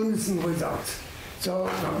with unison results. So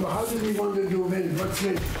how do we want to do wind? What's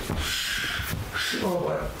wind?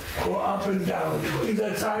 Go up and down,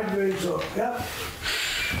 either sideways or, yeah?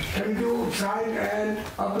 Can we do side and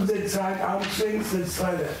opposite side arm swings? Let's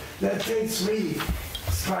try that. Let's say 3.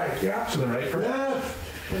 Strike, yeah? To the right first? Left.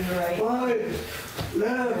 To the right. Right.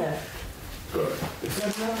 Left. Yeah. Good. Is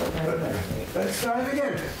that enough? Good. Let's try it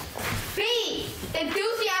again. B,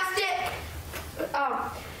 enthusiastic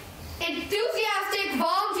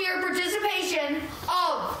volunteer participation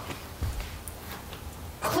of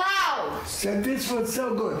clouds. So this was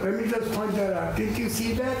so good. Let me just point that out. Did you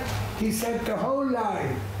see that? He said the whole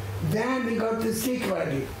line. Then he got the stick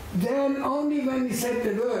ready. Then only when he said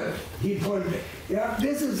the word, he pointed. Yeah,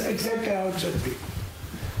 this is exactly how it should be.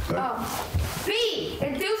 Good. B,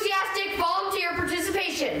 enthusiastic volunteer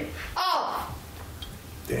participation of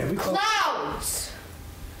There we go. clouds,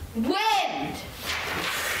 wind.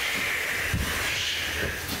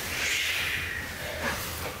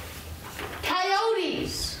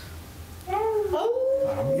 Coyotes.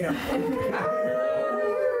 Yeah.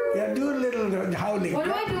 Yeah, do a little howling. What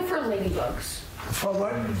do I do for ladybugs? For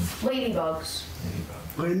what? Ladybugs.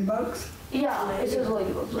 Rainbugs? Yeah, it says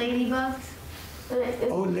ladybugs. Ladybugs?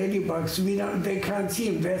 Oh, ladybugs, they can't see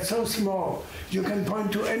them. They're so small. You can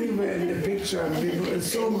point to anywhere in the picture and people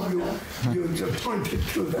assume you just pointed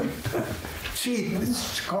to them. Cheat,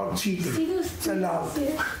 it's called cheating. It's allowed.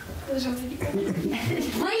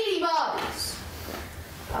 Ladybugs.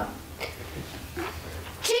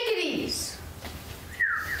 Chickadees.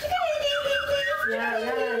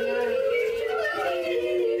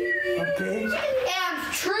 Okay?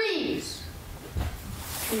 And trees.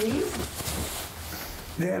 Trees?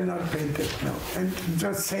 They are not painted, no. And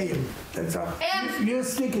just say them. That's all. And- Your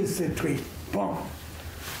stick is the tree. Boom.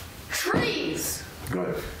 Trees.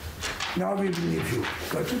 Good. Now we believe you.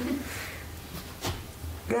 Good.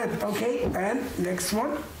 Good. Okay. And next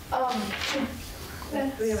one.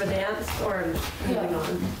 Do we have a dance or moving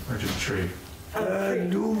on? Or just tree?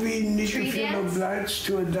 Do we need Tree to feel dance? obliged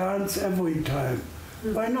to a dance every time?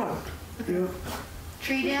 Why not? Yeah.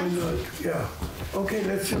 Tree Why dance? not? Yeah. Okay.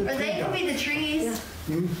 Let's do Or a they tree could dance. be the trees.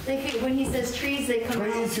 They could, when he says trees, they come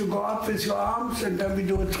Trees, out. you go up with your arms and then we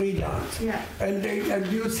do a tree dance. Yeah. And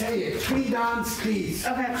you say it. Tree dance, please.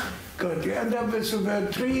 Okay. Good. You end up with the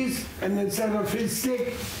word trees, and instead of his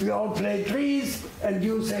stick, we all play trees, and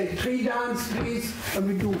you say tree dance, please, and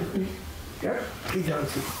we do. Yeah? Tree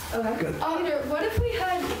dancing. Okay. Good. Peter, what if we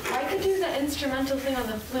had, I could do the instrumental thing on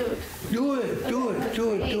the flute. Do it.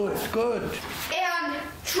 Good. And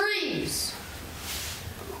trees.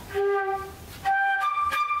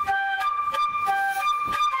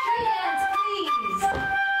 Tree dance, please.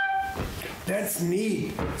 That's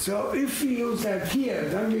neat. So if we use that here,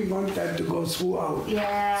 then we want that to go throughout.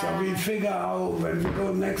 Yeah. So we figure out, when we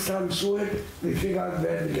go next time through it, we figure out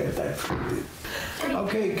where to get that from.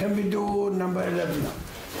 Okay, can we do number 11 now?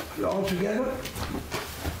 All together?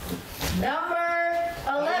 Number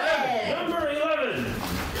 11. Number 11.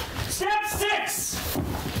 Step 6.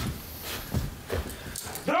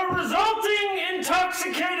 The resulting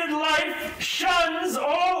intoxicated life shuns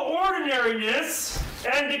all ordinariness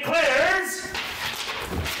and declares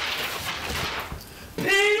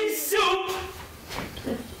pea soup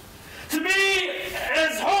to be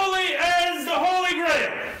as holy as the Holy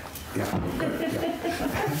Grail. Yeah.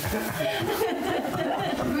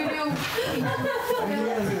 We do. And he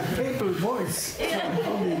has a papal voice.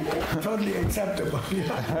 Totally acceptable.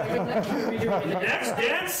 Next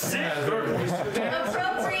dance,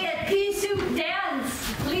 Appropriate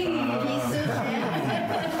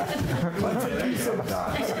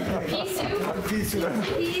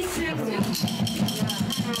piece of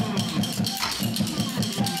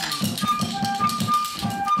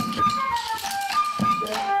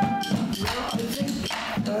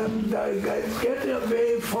get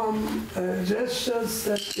away from gestures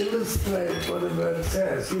that illustrate what the word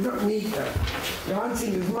says. You don't need that.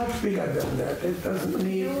 Dancing is much bigger than that. It doesn't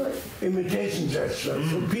need imitation gestures.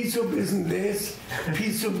 So piece soup isn't this.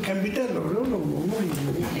 Piece soup can be done.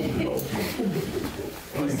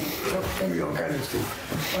 Can be all kind of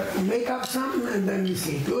stuff. But make up something and then you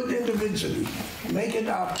see. Do it individually. Make it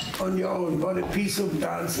up on your own. What a piece soup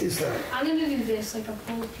dance is like. I'm gonna do this, like a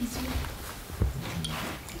full piece of.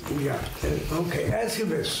 Yeah, okay, as you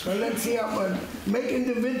wish. So let's see how make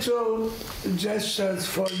individual gestures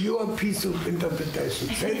for your piece of interpretation.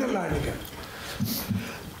 Say the line again.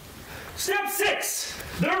 Step 6.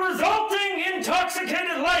 The resulting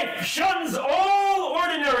intoxicated life shuns all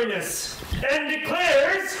ordinariness and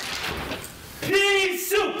declares pea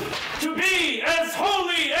soup to be as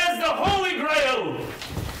holy as the Holy Grail.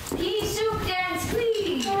 Pea soup dance,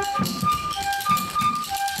 please.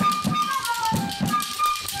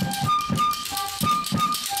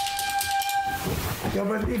 Yeah,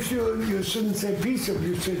 but if you shouldn't say pea soup,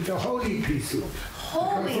 you should the holy pea soup.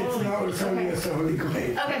 Holy. Because it's now as holy as the Holy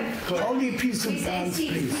Grail. Okay. Holy pea soup We say dance, C,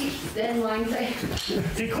 please. then line say.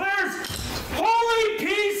 Declares holy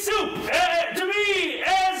pea soup to be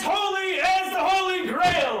as holy as the Holy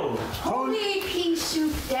Grail. Holy pea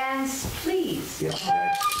soup dance, please. Yeah,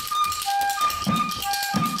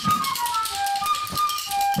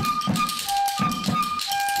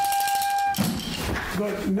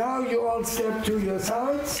 good. Now you all step to your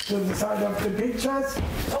sides, to the side of the pictures.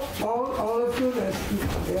 All of you,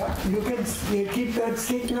 yeah, you keep that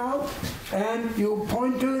stick now, and you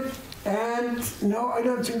point to it. And no, I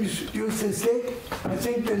don't think you should use the stick. I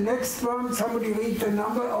think the next one, somebody read the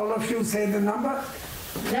number. All of you say the number.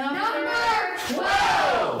 Number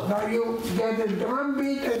 12! Now you get a drum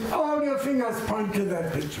beat, and all your fingers point to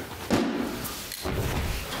that picture.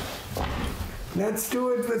 Let's do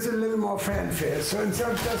it with a little more fanfare. So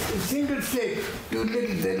instead of just a single stick, do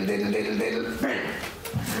little, bang.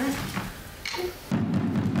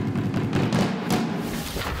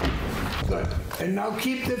 Good. And now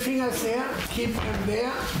keep the fingers there, keep them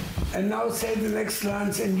there, and now say the next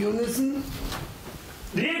lines in unison.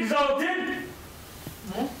 The exalted,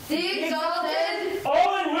 The exalted,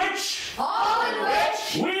 all in which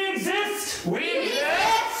we exist, demands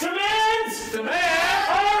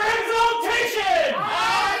our exaltation.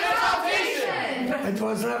 It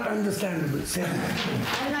was not understandable. Say it.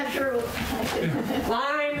 I'm not sure.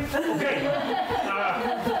 Line. Okay.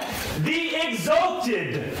 The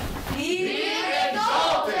exalted,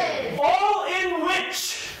 all in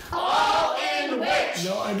which.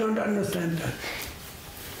 No, I don't understand that.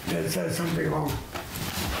 There's something wrong.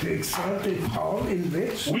 The exalted all in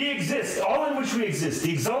which? We exist, all in which we exist.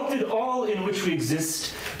 The exalted all in which we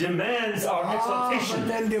exist demands our exaltation. But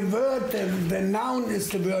then the word, the noun is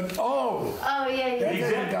the word all. Oh, yeah, That yeah.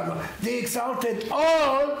 doesn't come. The exalted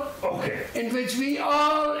all Okay. in which we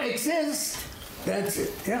all exist. That's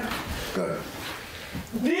it. Yeah? Good.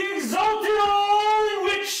 The exalted all in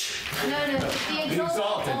which. No, the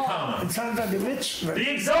exalted all. comma. It sounds like a which.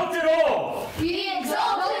 The exalted all The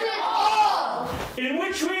exalted all. in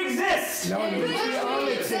which we exist. No, in which we all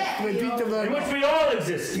exist. Repeat the word. In which we all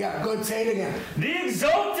exist. Yeah, good. Say it again. The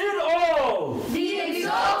exalted all The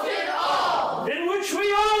exalted all. in which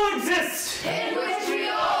we all exist In which we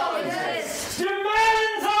all exist.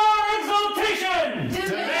 demands our exaltation.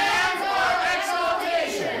 Demands our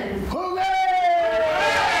exaltation.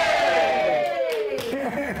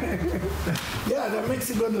 Yeah, that makes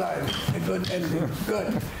a good line, a good ending.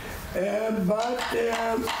 Good. But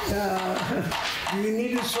we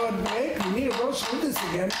need a short break. We need to go through this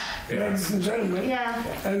again, ladies and gentlemen. Yeah.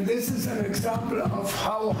 And this is an example of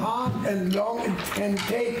how hard and long it can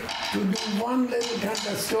take to do one little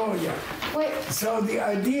cantastoria. Wait. So the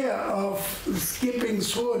idea of skipping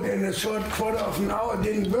through it in a short quarter of an hour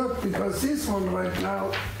didn't work because this one right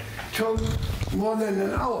now took more than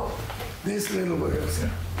an hour, this little rehearsal.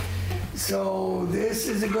 So this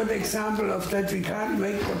is a good example of that we can't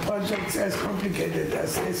make the projects as complicated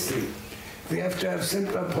as history. We have to have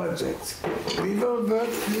simpler projects. We will work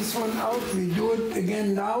this one out. We do it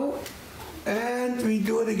again now, and we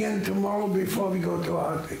do it again tomorrow before we go to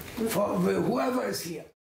Hardwick, for whoever is here.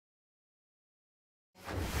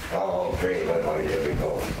 Oh, okay, here we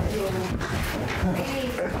go. Okay,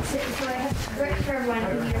 so I have script for everyone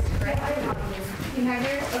who needs script. You have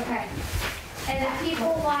yours? Okay. And if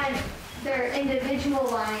people want their individual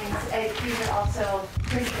lines, you can also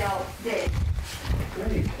print out the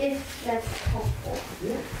Great. if that's helpful.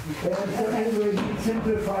 Yeah. So anyway, we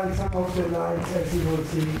simplified some of the lines as you will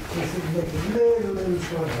see. Just to make it a little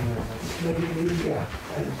shorter. Make it easier.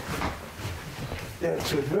 And that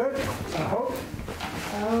should work, I hope. Okay.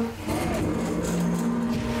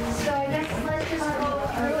 So I guess let's just go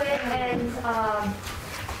through it and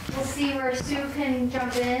we'll see where Sue can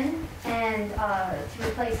jump in and to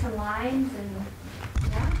replace some lines and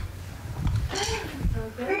yeah.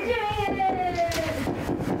 We're doing it!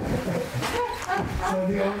 So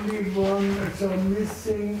the only one, so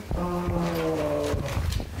missing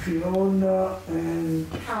Fiona and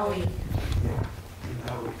Howie. yeah, and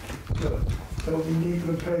Howie. Good. So we need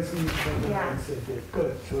replacement for the Yeah. ones that did.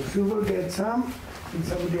 Good. So Sue will get some, and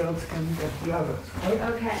somebody else can get the others. Right?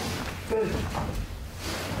 Okay. Good.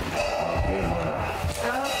 Okay.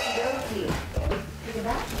 Okie dokie. Look at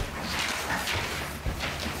that.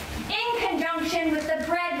 In conjunction with the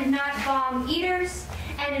bread not bomb eaters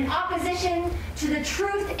and in opposition to the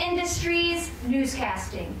truth industry's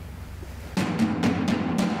newscasting.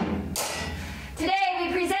 Today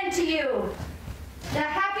we present to you the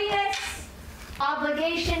Happiness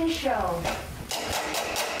Obligation Show.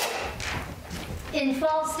 In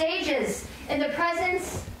 12 stages, in the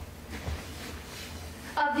presence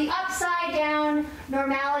of the upside down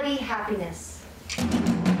normality happiness.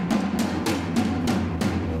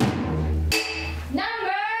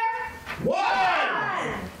 Number 1!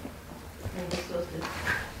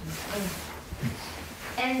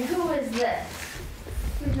 And who is this?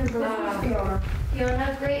 Who's number one? Fiona.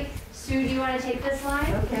 Fiona, great. Sue, do you want to take this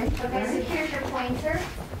line? Okay. Okay, so here's your pointer.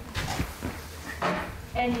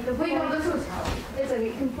 And you can point, this was it's okay,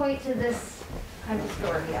 you can point to this kind of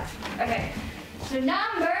story, yeah. Okay. So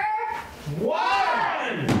number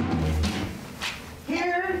 1!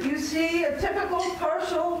 Here you see a typical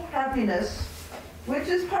partial happiness, which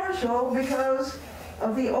is partial because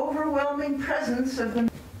of the overwhelming presence of the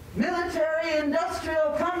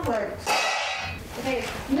military-industrial complex. okay,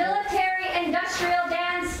 military industrial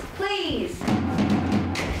dance, please.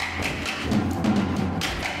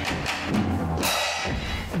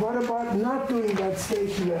 What about not doing that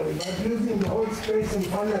stationary, but using the whole space in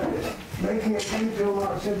front of it, making it into a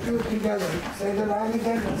march? So do it together. Say the line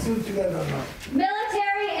again and do it together now.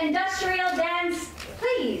 Military industrial dance,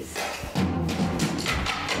 please.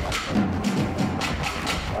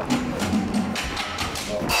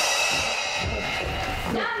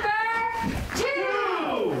 Number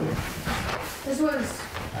 2. This one's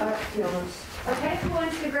Fiona's. okay. Who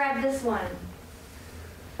wants to grab this one?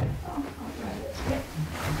 Yep.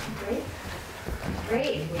 Great.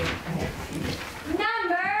 Great.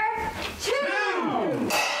 Number 2.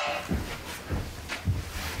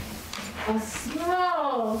 A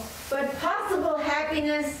small but possible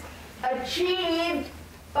happiness achieved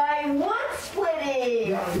by wood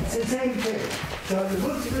splitting. Yeah, it's the same thing. So the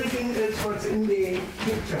wood splitting is what's in the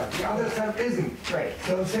picture. The other stuff isn't. Right.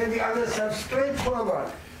 So say the other stuff straightforward.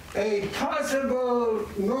 A possible,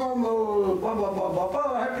 normal, blah, blah, blah, blah,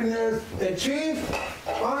 blah, happiness achieved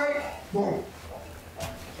by, boom.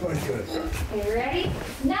 Very good. Okay, ready?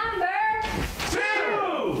 Number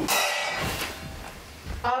 2!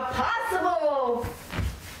 A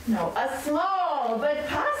small but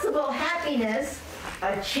possible happiness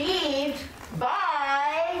achieved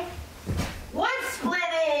by wood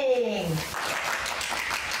splitting.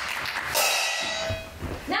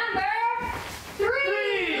 Number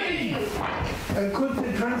 3. Could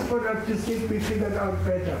the transport of the stick be figured out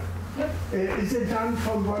better? Is it done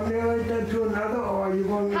from one narrator to another, or are you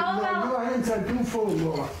going, How about- your hands are too full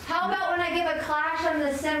more? How about when I give a clash on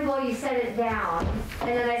the cymbal, you set it down, and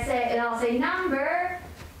then I'll say number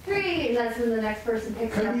 3, and that's when the next person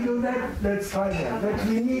picks it up. Can we do that? Let's try that. But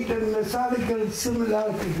we need a methodical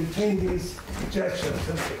similarity between these gestures.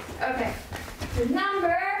 Okay. So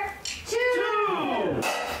number 2.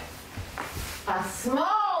 A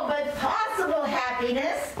small but possible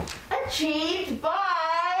happiness achieved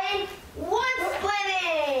by wood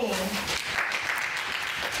splitting.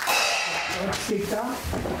 Let's stick down.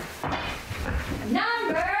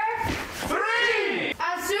 Number 3!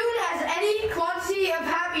 As soon as any quantity of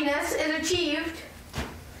happiness is achieved,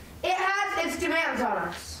 it has its demands on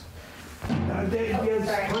us. There's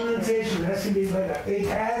pronunciation has to be better. It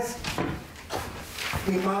has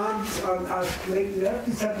demands on us. You have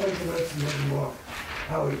to separate the words a little more.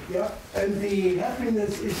 How? Yeah. And the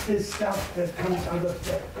happiness is this stuff that comes out of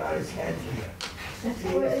that guy's head here. See,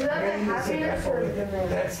 Is that the brain is a happiness or the separate-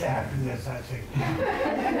 demand? That's the happiness, I think.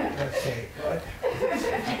 Let's say, what?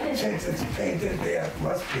 Since it's painted there, it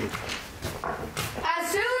must be.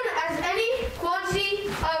 As soon as any quantity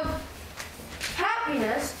of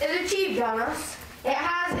happiness is achieved on us, It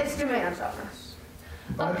has its demands on us.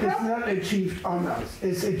 But it's not achieved on us.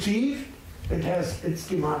 It's achieved, it has its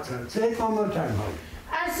demands on us. Say it one more time, Holly.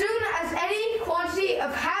 As soon as any quantity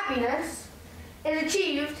of happiness is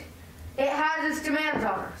achieved, it has its demands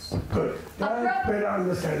on us. Good. That's better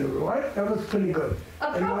understandable, right? That was pretty good.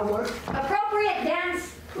 And now what? Appropriate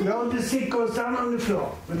dance. No, the seat goes down on the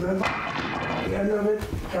floor. Remember? The end of it,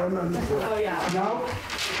 down on the floor. Oh, yeah. Now,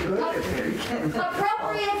 good.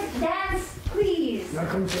 Appropriate dance, please. Now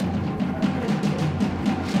come on.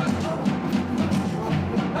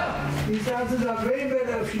 These dances are way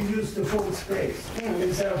better if you use the full space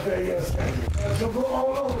instead of where you're standing. So go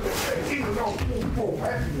all over the place. Even though full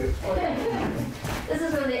happiness. This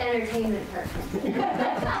is for the entertainment part.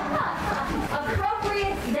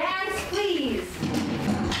 Appropriate dance, please.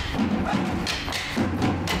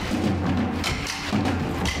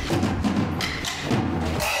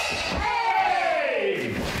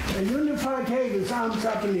 Hey! A unified table, arms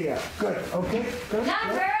up in the air. Good, okay? Good.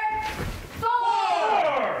 Number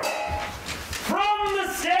 4. From the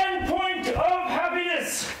standpoint of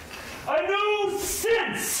happiness, a new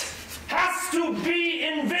sense has to be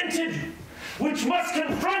invented, which must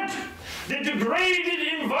confront the degraded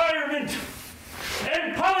environment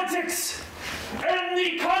and politics and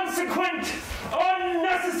the consequent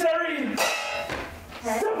unnecessary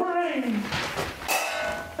suffering.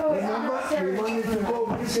 Remember, we wanted to go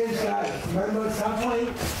with the same slide. Remember suffering?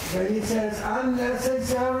 When he says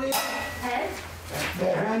unnecessary, Head.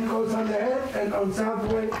 the hand goes on the head and on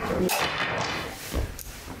suffering.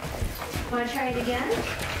 Want to try it again?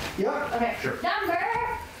 Yeah. Okay. Sure. Number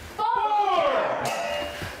 4.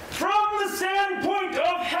 From the standpoint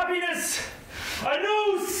of happiness, a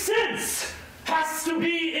new sense has to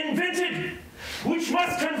be invented, which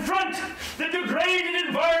must confront the degraded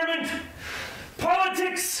environment,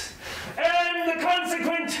 politics, and the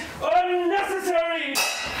consequent unnecessary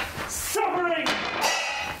suffering.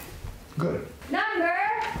 Good. Number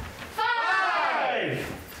 5.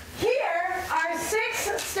 Here are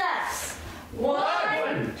 6 steps.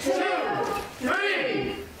 1, 2,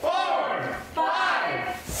 3, 4,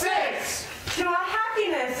 5, 6. to a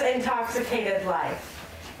happiness intoxicated life.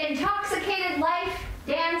 Intoxicated life,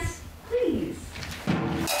 dance, please.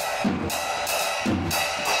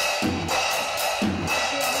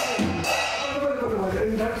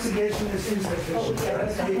 Intoxication is insufficient.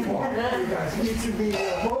 That's before. You guys need to be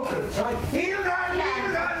vocal. Right? Heal that,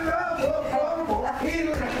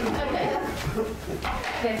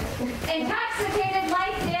 Okay. Intoxicated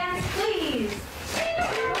life, dance, please.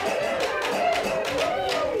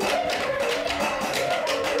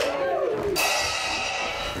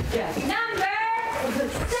 Yes. Number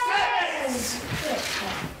 6.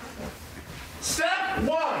 Step 1.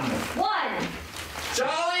 1.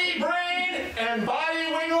 Jolly brain and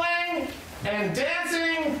body wiggling and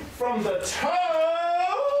dancing from the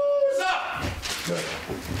toes up. Good.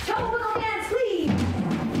 Toe wiggle dance, please.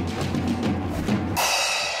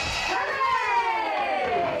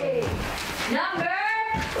 Hooray! Number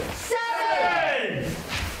 7.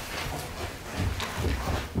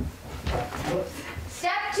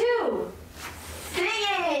 Step 2.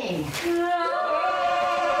 Singing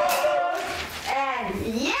and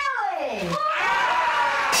yelling.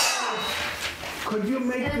 Could you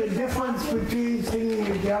make the difference between singing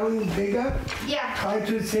and yelling bigger? Yeah. Try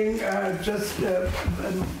to sing,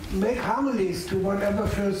 make harmonies to whatever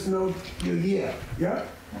first note you hear, yeah?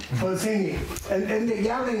 For singing. And the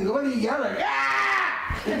yelling, really yelling,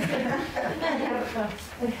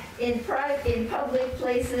 in public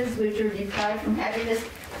places which are deprived from happiness.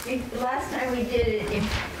 Last time we did it in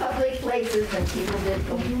public places and people did,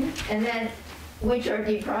 and then which are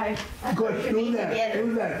deprived. Good, do that, together.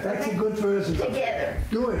 do that. That's a good version. Together.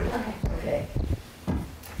 Do it. Okay.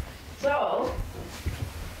 So,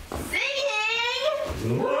 singing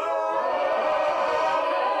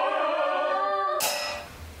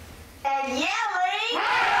and yelling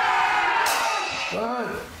Good.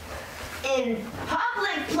 in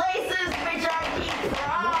public places which are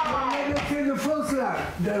deprived. Let's say the first line,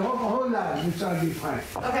 the whole line, which are defined.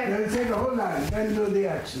 Okay. Then say the whole line, then do the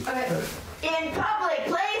action. Okay. Good. In public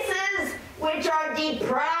places which are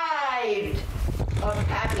deprived of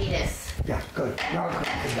happiness. Yeah, good. Now come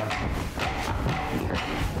it down.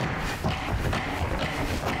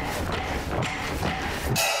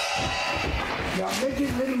 Yeah, make it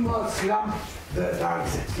a little more slump, the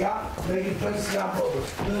dances, yeah? Make it just slump over.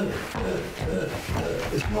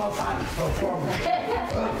 It's more fun performance. Yeah.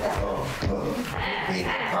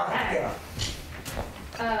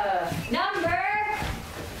 Number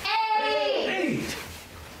 8. 8.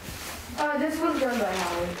 This was done by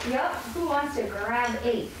Howard. Yep. Who wants to grab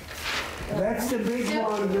 8? That's the big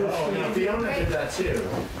one. Oh, now Fiona did that too.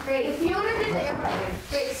 Great. Fiona did the airplane.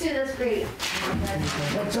 Great, Sue, that's great.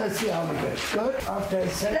 Let's just see how we go. Good. After I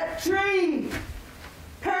said Step 3.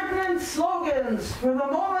 Pertinent slogans for the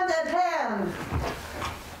moment at hand.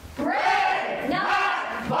 Bread,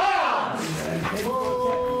 not bombs.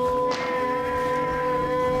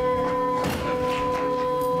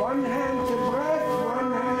 One hand to bread,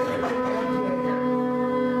 one hand to bread.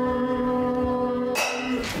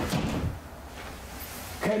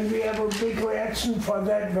 Can we have a big reaction for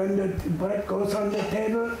that when the bread goes on the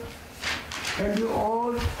table? Can you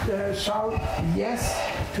all shout yes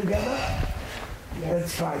together?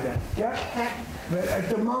 Let's try that. Yeah? But at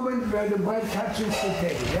the moment where the bread touches the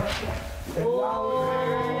table, yeah? And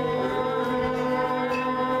now,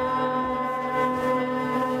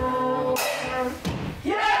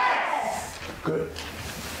 Yes! good.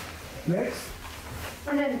 Next.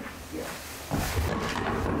 And then,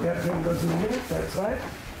 Yeah, then goes in a minute, that's right.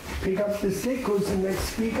 Pick up the stick, who's the next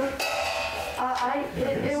speaker?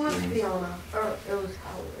 it was Fiona, or it was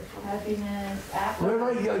Howard. Happiness,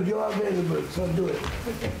 Wherever you're available, so do it.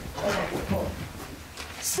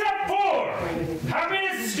 Step 4.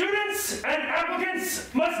 Happiness students and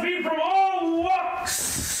applicants must be from all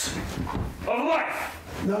walks of life.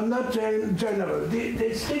 No, not general.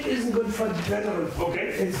 The stick isn't good for general. Okay.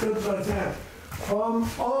 It's good for that. From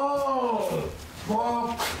all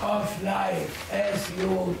walks of life, as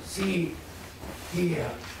you see here.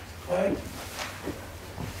 Right?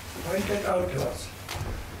 Point that out to us.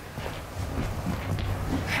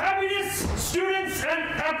 Happiness students and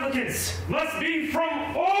applicants must be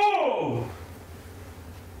from all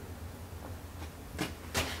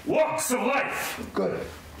walks of life. Good.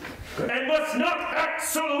 And must not act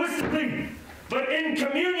soloistically, but in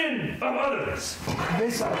communion of others.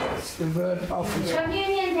 This others, the word officer.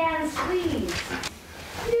 Communion dance, please.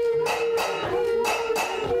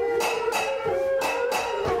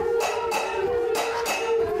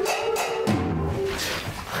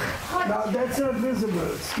 Now that's not visible,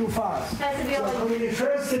 it's too fast. Has to be So able to- when you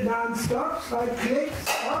first the dance stops, like click,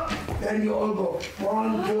 stop, then you all go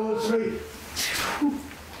 1, 2, 3.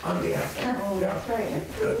 On the other. Yeah.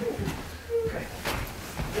 Good. Okay.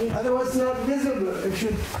 Otherwise not visible if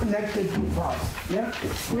you connect it too fast. Yeah?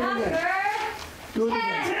 Do it again. Do it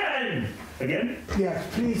again. 10. Again? Yes,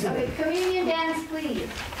 please. Okay, communion dance, please.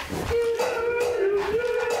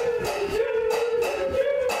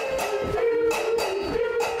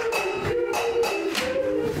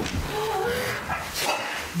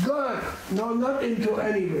 Good. No, not into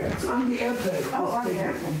anywhere. It's on the airplane. Oh, on the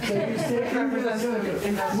airplane. So you stay in the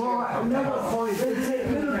circle. More, another point. It's a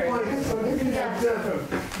little point. So in that circle.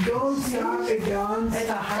 Don't start a dance.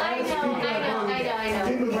 I know.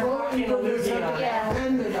 People go into the circle Yeah.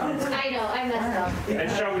 and the dance. I know, I messed up. And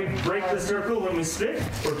shall we break the circle when we spit,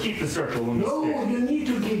 or keep the circle when we No, spit? you need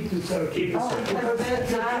to keep the circle. Keep the circle. Because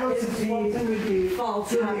that's a closity.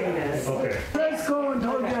 False happiness. Okay. Let's go and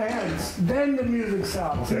hold your hands. Then the music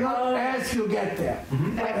starts. Okay. Not as you get there.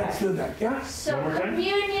 Let's do that, yeah? So One more time?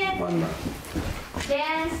 communion One more.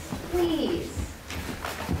 dance, please.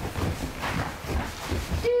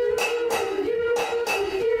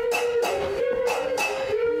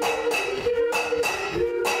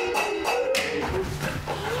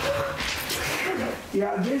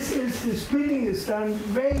 Yeah, this is, the spinning is done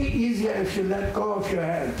very easier if you let go of your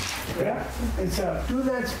hand. Yeah? And so, do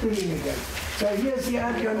that spinning again. So here's the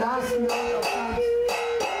end, your last note of dance.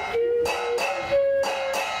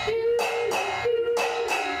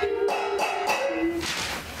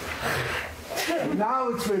 Now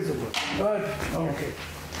it's visible. Good. Okay.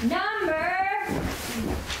 Number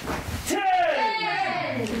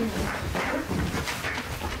 10. 10.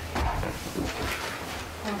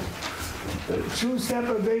 2 step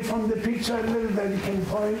away from the picture a little, then you can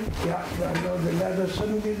point. Yeah, I know the leather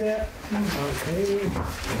shouldn't be there. Okay.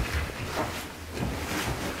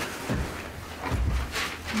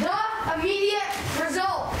 The immediate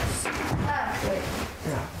results. Yeah.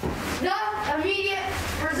 The immediate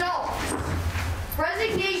results.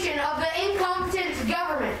 Resignation of the incompetent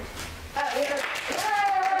government.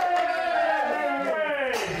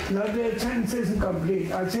 No, the sentence isn't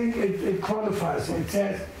complete. I think it qualifies. It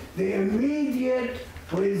says, the immediate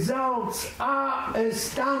results are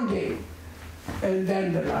astounding. And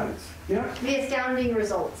then the lines. Yeah? The astounding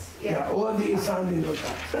results. Yeah, or the astounding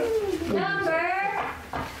results. Number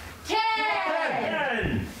 10.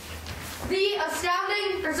 10. The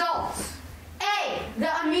astounding results. A. The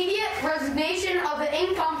immediate resignation of the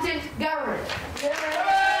incompetent government.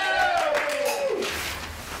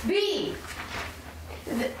 B.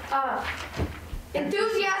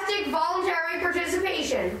 Enthusiastic voluntary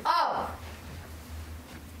participation of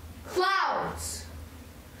clouds,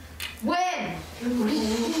 wind,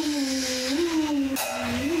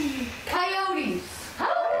 coyotes,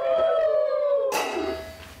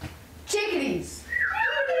 chickadees,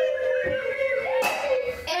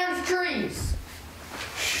 and trees.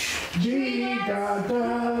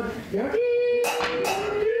 Yeah.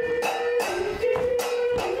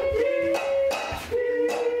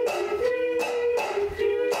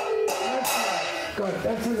 Good.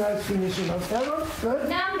 That's a nice finishing of that one. Good.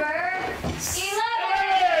 Number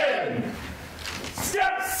 11.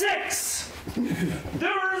 Step 6.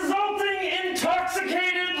 The resulting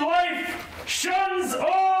intoxicated life shuns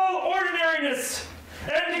all ordinariness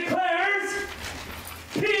and declares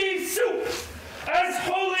pea soup as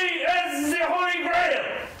holy as the Holy Grail.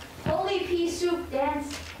 Holy pea soup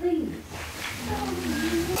dance, please.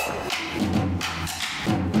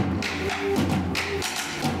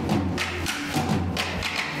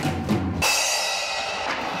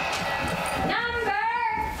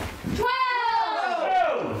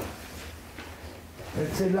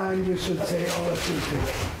 That's a line you should say all through.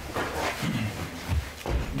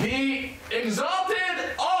 The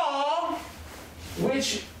exalted all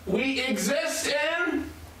which we exist in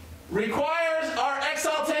requires our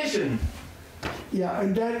exaltation. Yeah,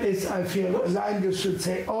 and that is, I feel, a line you should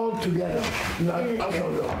say all together. Not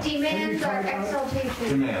solo. Demands our exaltation.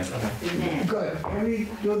 Demands, okay. Demands. Good. Can we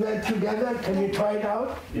do that together? Can you try it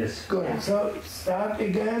out? Yes. Good. So start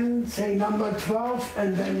again, say number 12,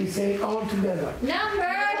 and then we say it all together.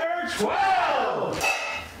 Number 12!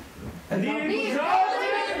 And The now-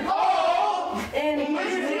 exalted all in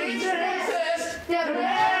which we exist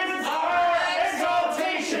demands our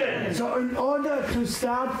exaltation. So in order to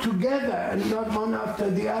start together and not one after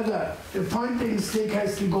the other, the pointing stick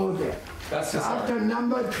has to go there. That's So the start. after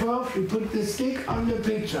number 12, you put the stick on the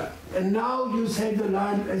picture. And now you say the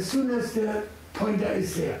line as soon as the pointer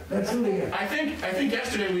is there. Let's do it again. I think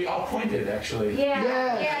yesterday we all pointed actually. Yeah.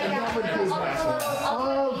 Yes, and that would be all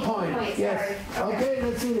All point. Yes. Okay,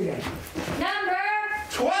 let's do it again. Number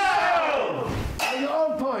 12! And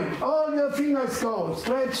all point. All your fingers go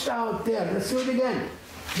stretched out there. Let's do it again.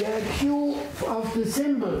 The cue of the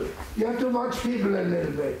symbol. You have to watch people a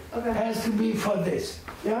little bit. Okay. Has to be for this.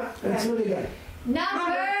 Yeah? Let's do it again.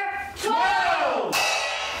 Number 12!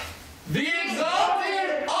 The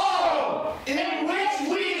exalted all in which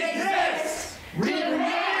we exist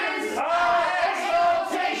demands our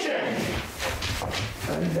exaltation.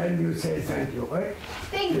 And then you say thank you, right?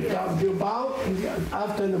 Thank you. You bow, and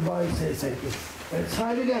after the bow, you say thank you. Let's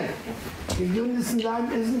try it again. The unison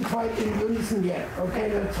line isn't quite in unison yet.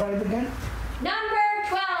 Okay, let's try it again. Number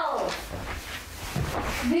 12.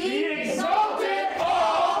 The exalted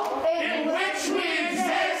all in which we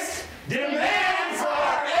exist demands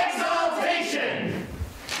our exaltation.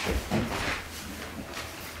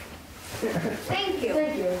 Thank you.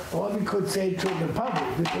 Thank you. Or we could say to the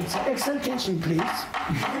public, we could say exaltation, please.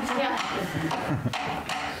 Yeah.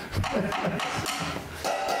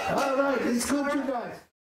 All right, it's good, you guys.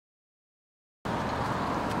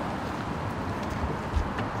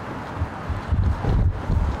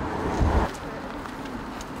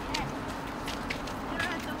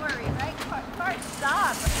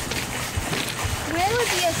 Where would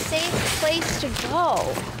be a safe place to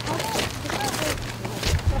go?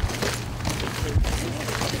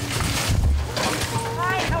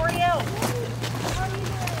 Hi, how are you?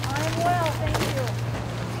 I'm well, thank you.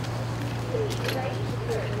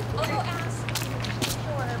 I'll go ask.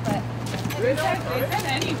 Sure, but They've been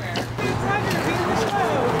anywhere.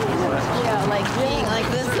 Yeah, like being like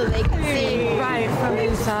this so they can see. Right, from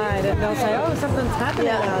inside, and they'll say, oh, something's happening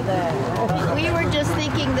out there. We were just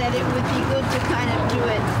thinking that it would be good to kind of do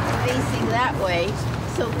it facing that way,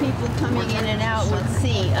 so people coming in and out would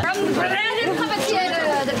see. From the Brandon Puppet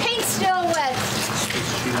Theater, the paint's still wet.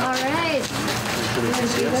 All right.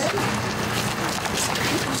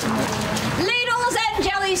 Ladles and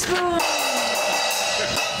jelly spoons.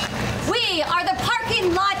 We are the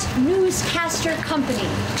Parking Lot Newscaster Company.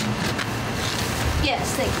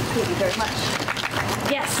 Yes, thank you, Katie, very much.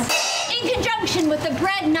 Yes. In conjunction with the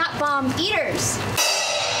Bread Not Bomb Eaters.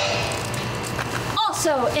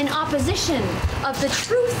 Also in opposition of the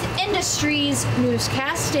Truth Industries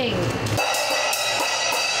newscasting.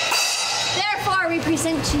 Therefore, we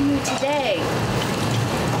present to you today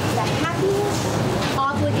the Happiness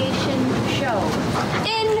Obligation Show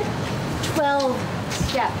in 12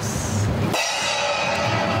 steps.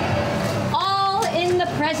 All in the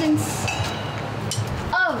presence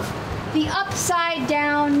of the upside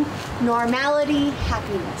down normality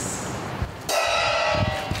happiness.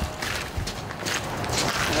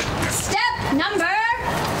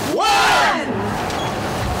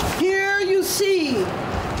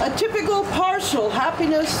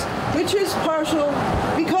 which is partial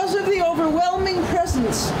because of the overwhelming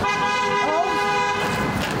presence of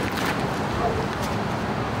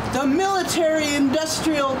the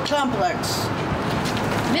military-industrial complex.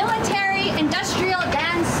 Military-industrial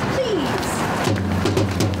dance, please.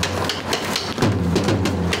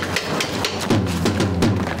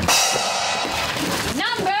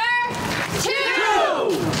 Number 2.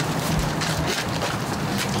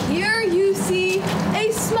 Here you see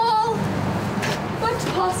a small but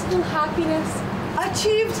possible happiness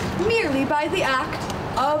achieved merely by the act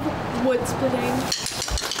of wood splitting.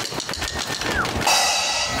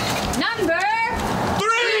 Number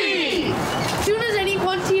 3. As soon as any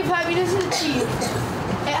quantity of happiness is achieved,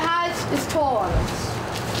 it has its toll on us.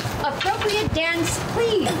 appropriate dance,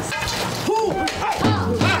 please.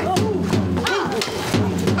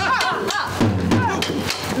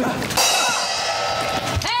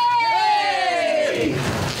 Hey!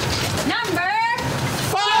 Number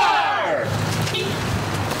 4!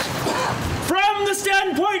 From the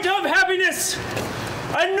standpoint of happiness,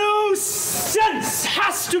 a new sense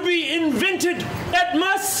has to be invented that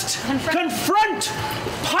must confront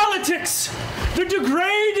politics, the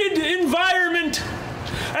degraded environment,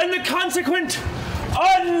 and the consequent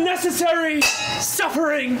unnecessary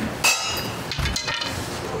suffering.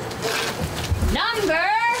 Number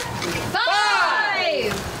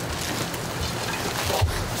 5!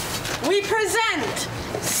 We present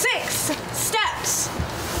 6 steps.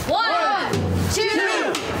 1,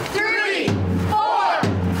 2, 3, 4,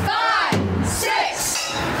 5,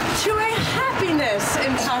 6. To a happiness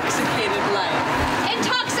intoxicated life.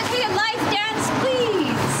 Intoxicated life dance,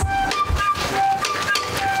 please.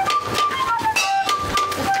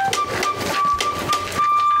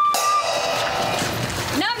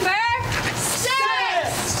 Number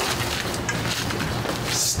 6.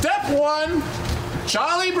 Step 1,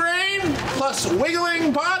 jolly brain plus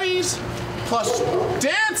wiggling bodies plus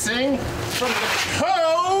dancing from the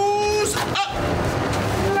toes up.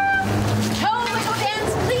 Toe wiggle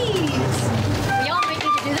dance, please. We all might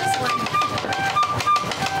need to do this one.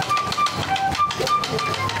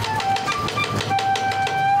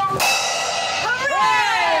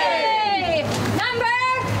 Hooray! Number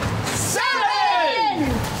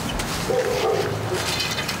 7.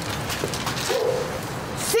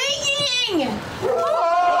 Singing!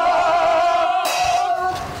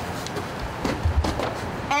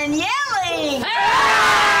 And yelling.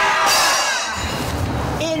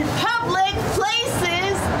 In public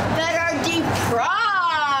places that are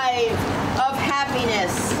deprived of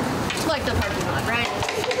happiness. Like the parking lot, right?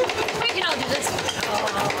 We can all do this.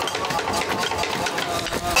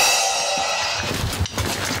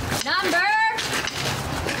 Number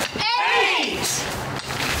 8.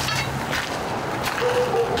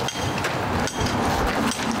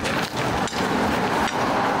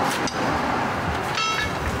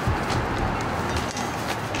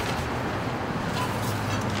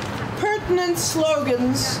 Pertinent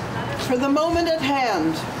slogans for the moment at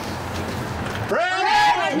hand.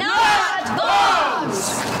 Bread, not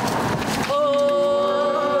bombs!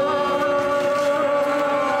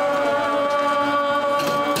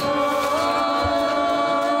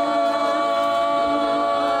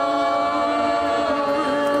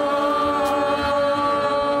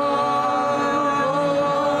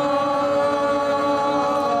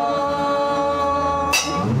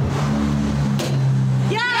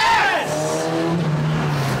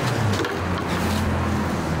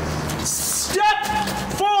 Step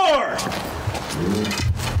 4.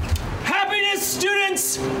 Happiness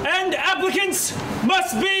students and applicants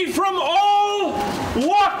must be from all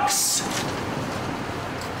walks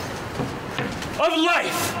of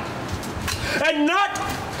life and not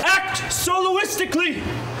act soloistically,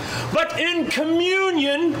 but in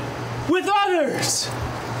communion with others.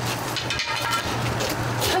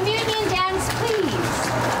 Communion dance, please.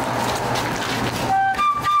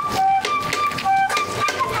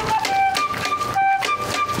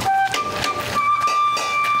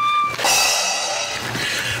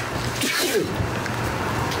 Good.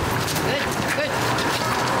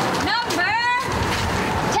 Number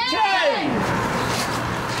 10.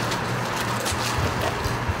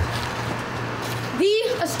 The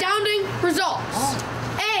astounding results.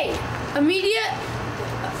 A. Immediate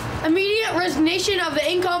resignation of the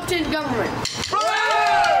incompetent government.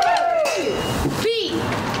 B.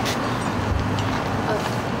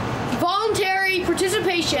 Voluntary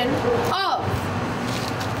participation of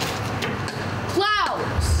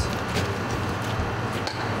clouds,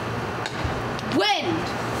 wind,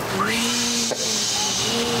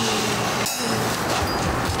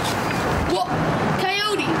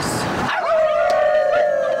 coyotes,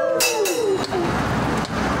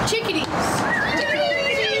 chickadees,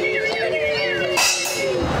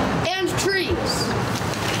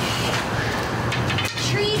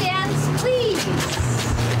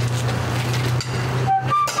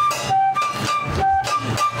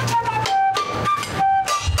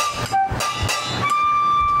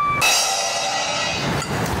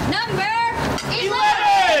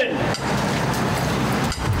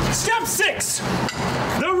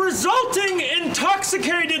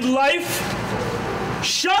 life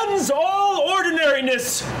shuns all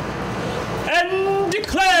ordinariness and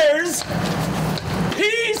declares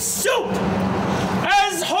pea soup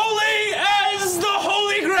as holy as the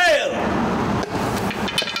Holy Grail.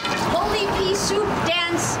 Holy pea soup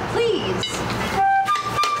dance, please.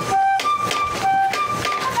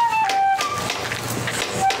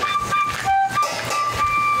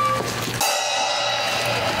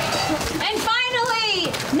 And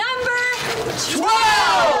finally, number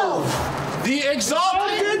 12. The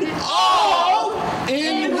exalted all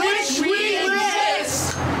in which we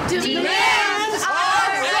exist demands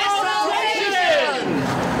our exaltation.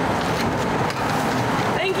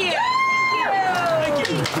 Thank you. Thank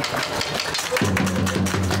you.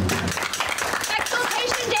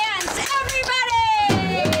 Exaltation dance, everybody!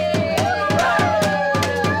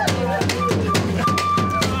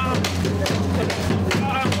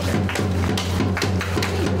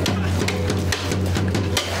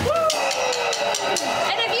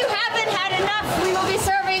 And if you haven't had enough, we will be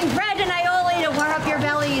serving bread and aioli to warm up your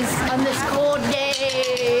bellies on this cold day.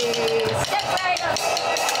 Step right up.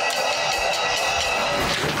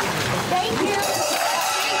 Thank you.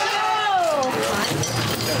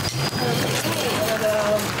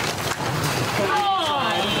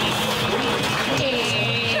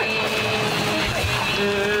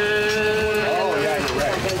 Oh, yeah, you're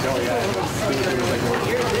right. Oh, yeah.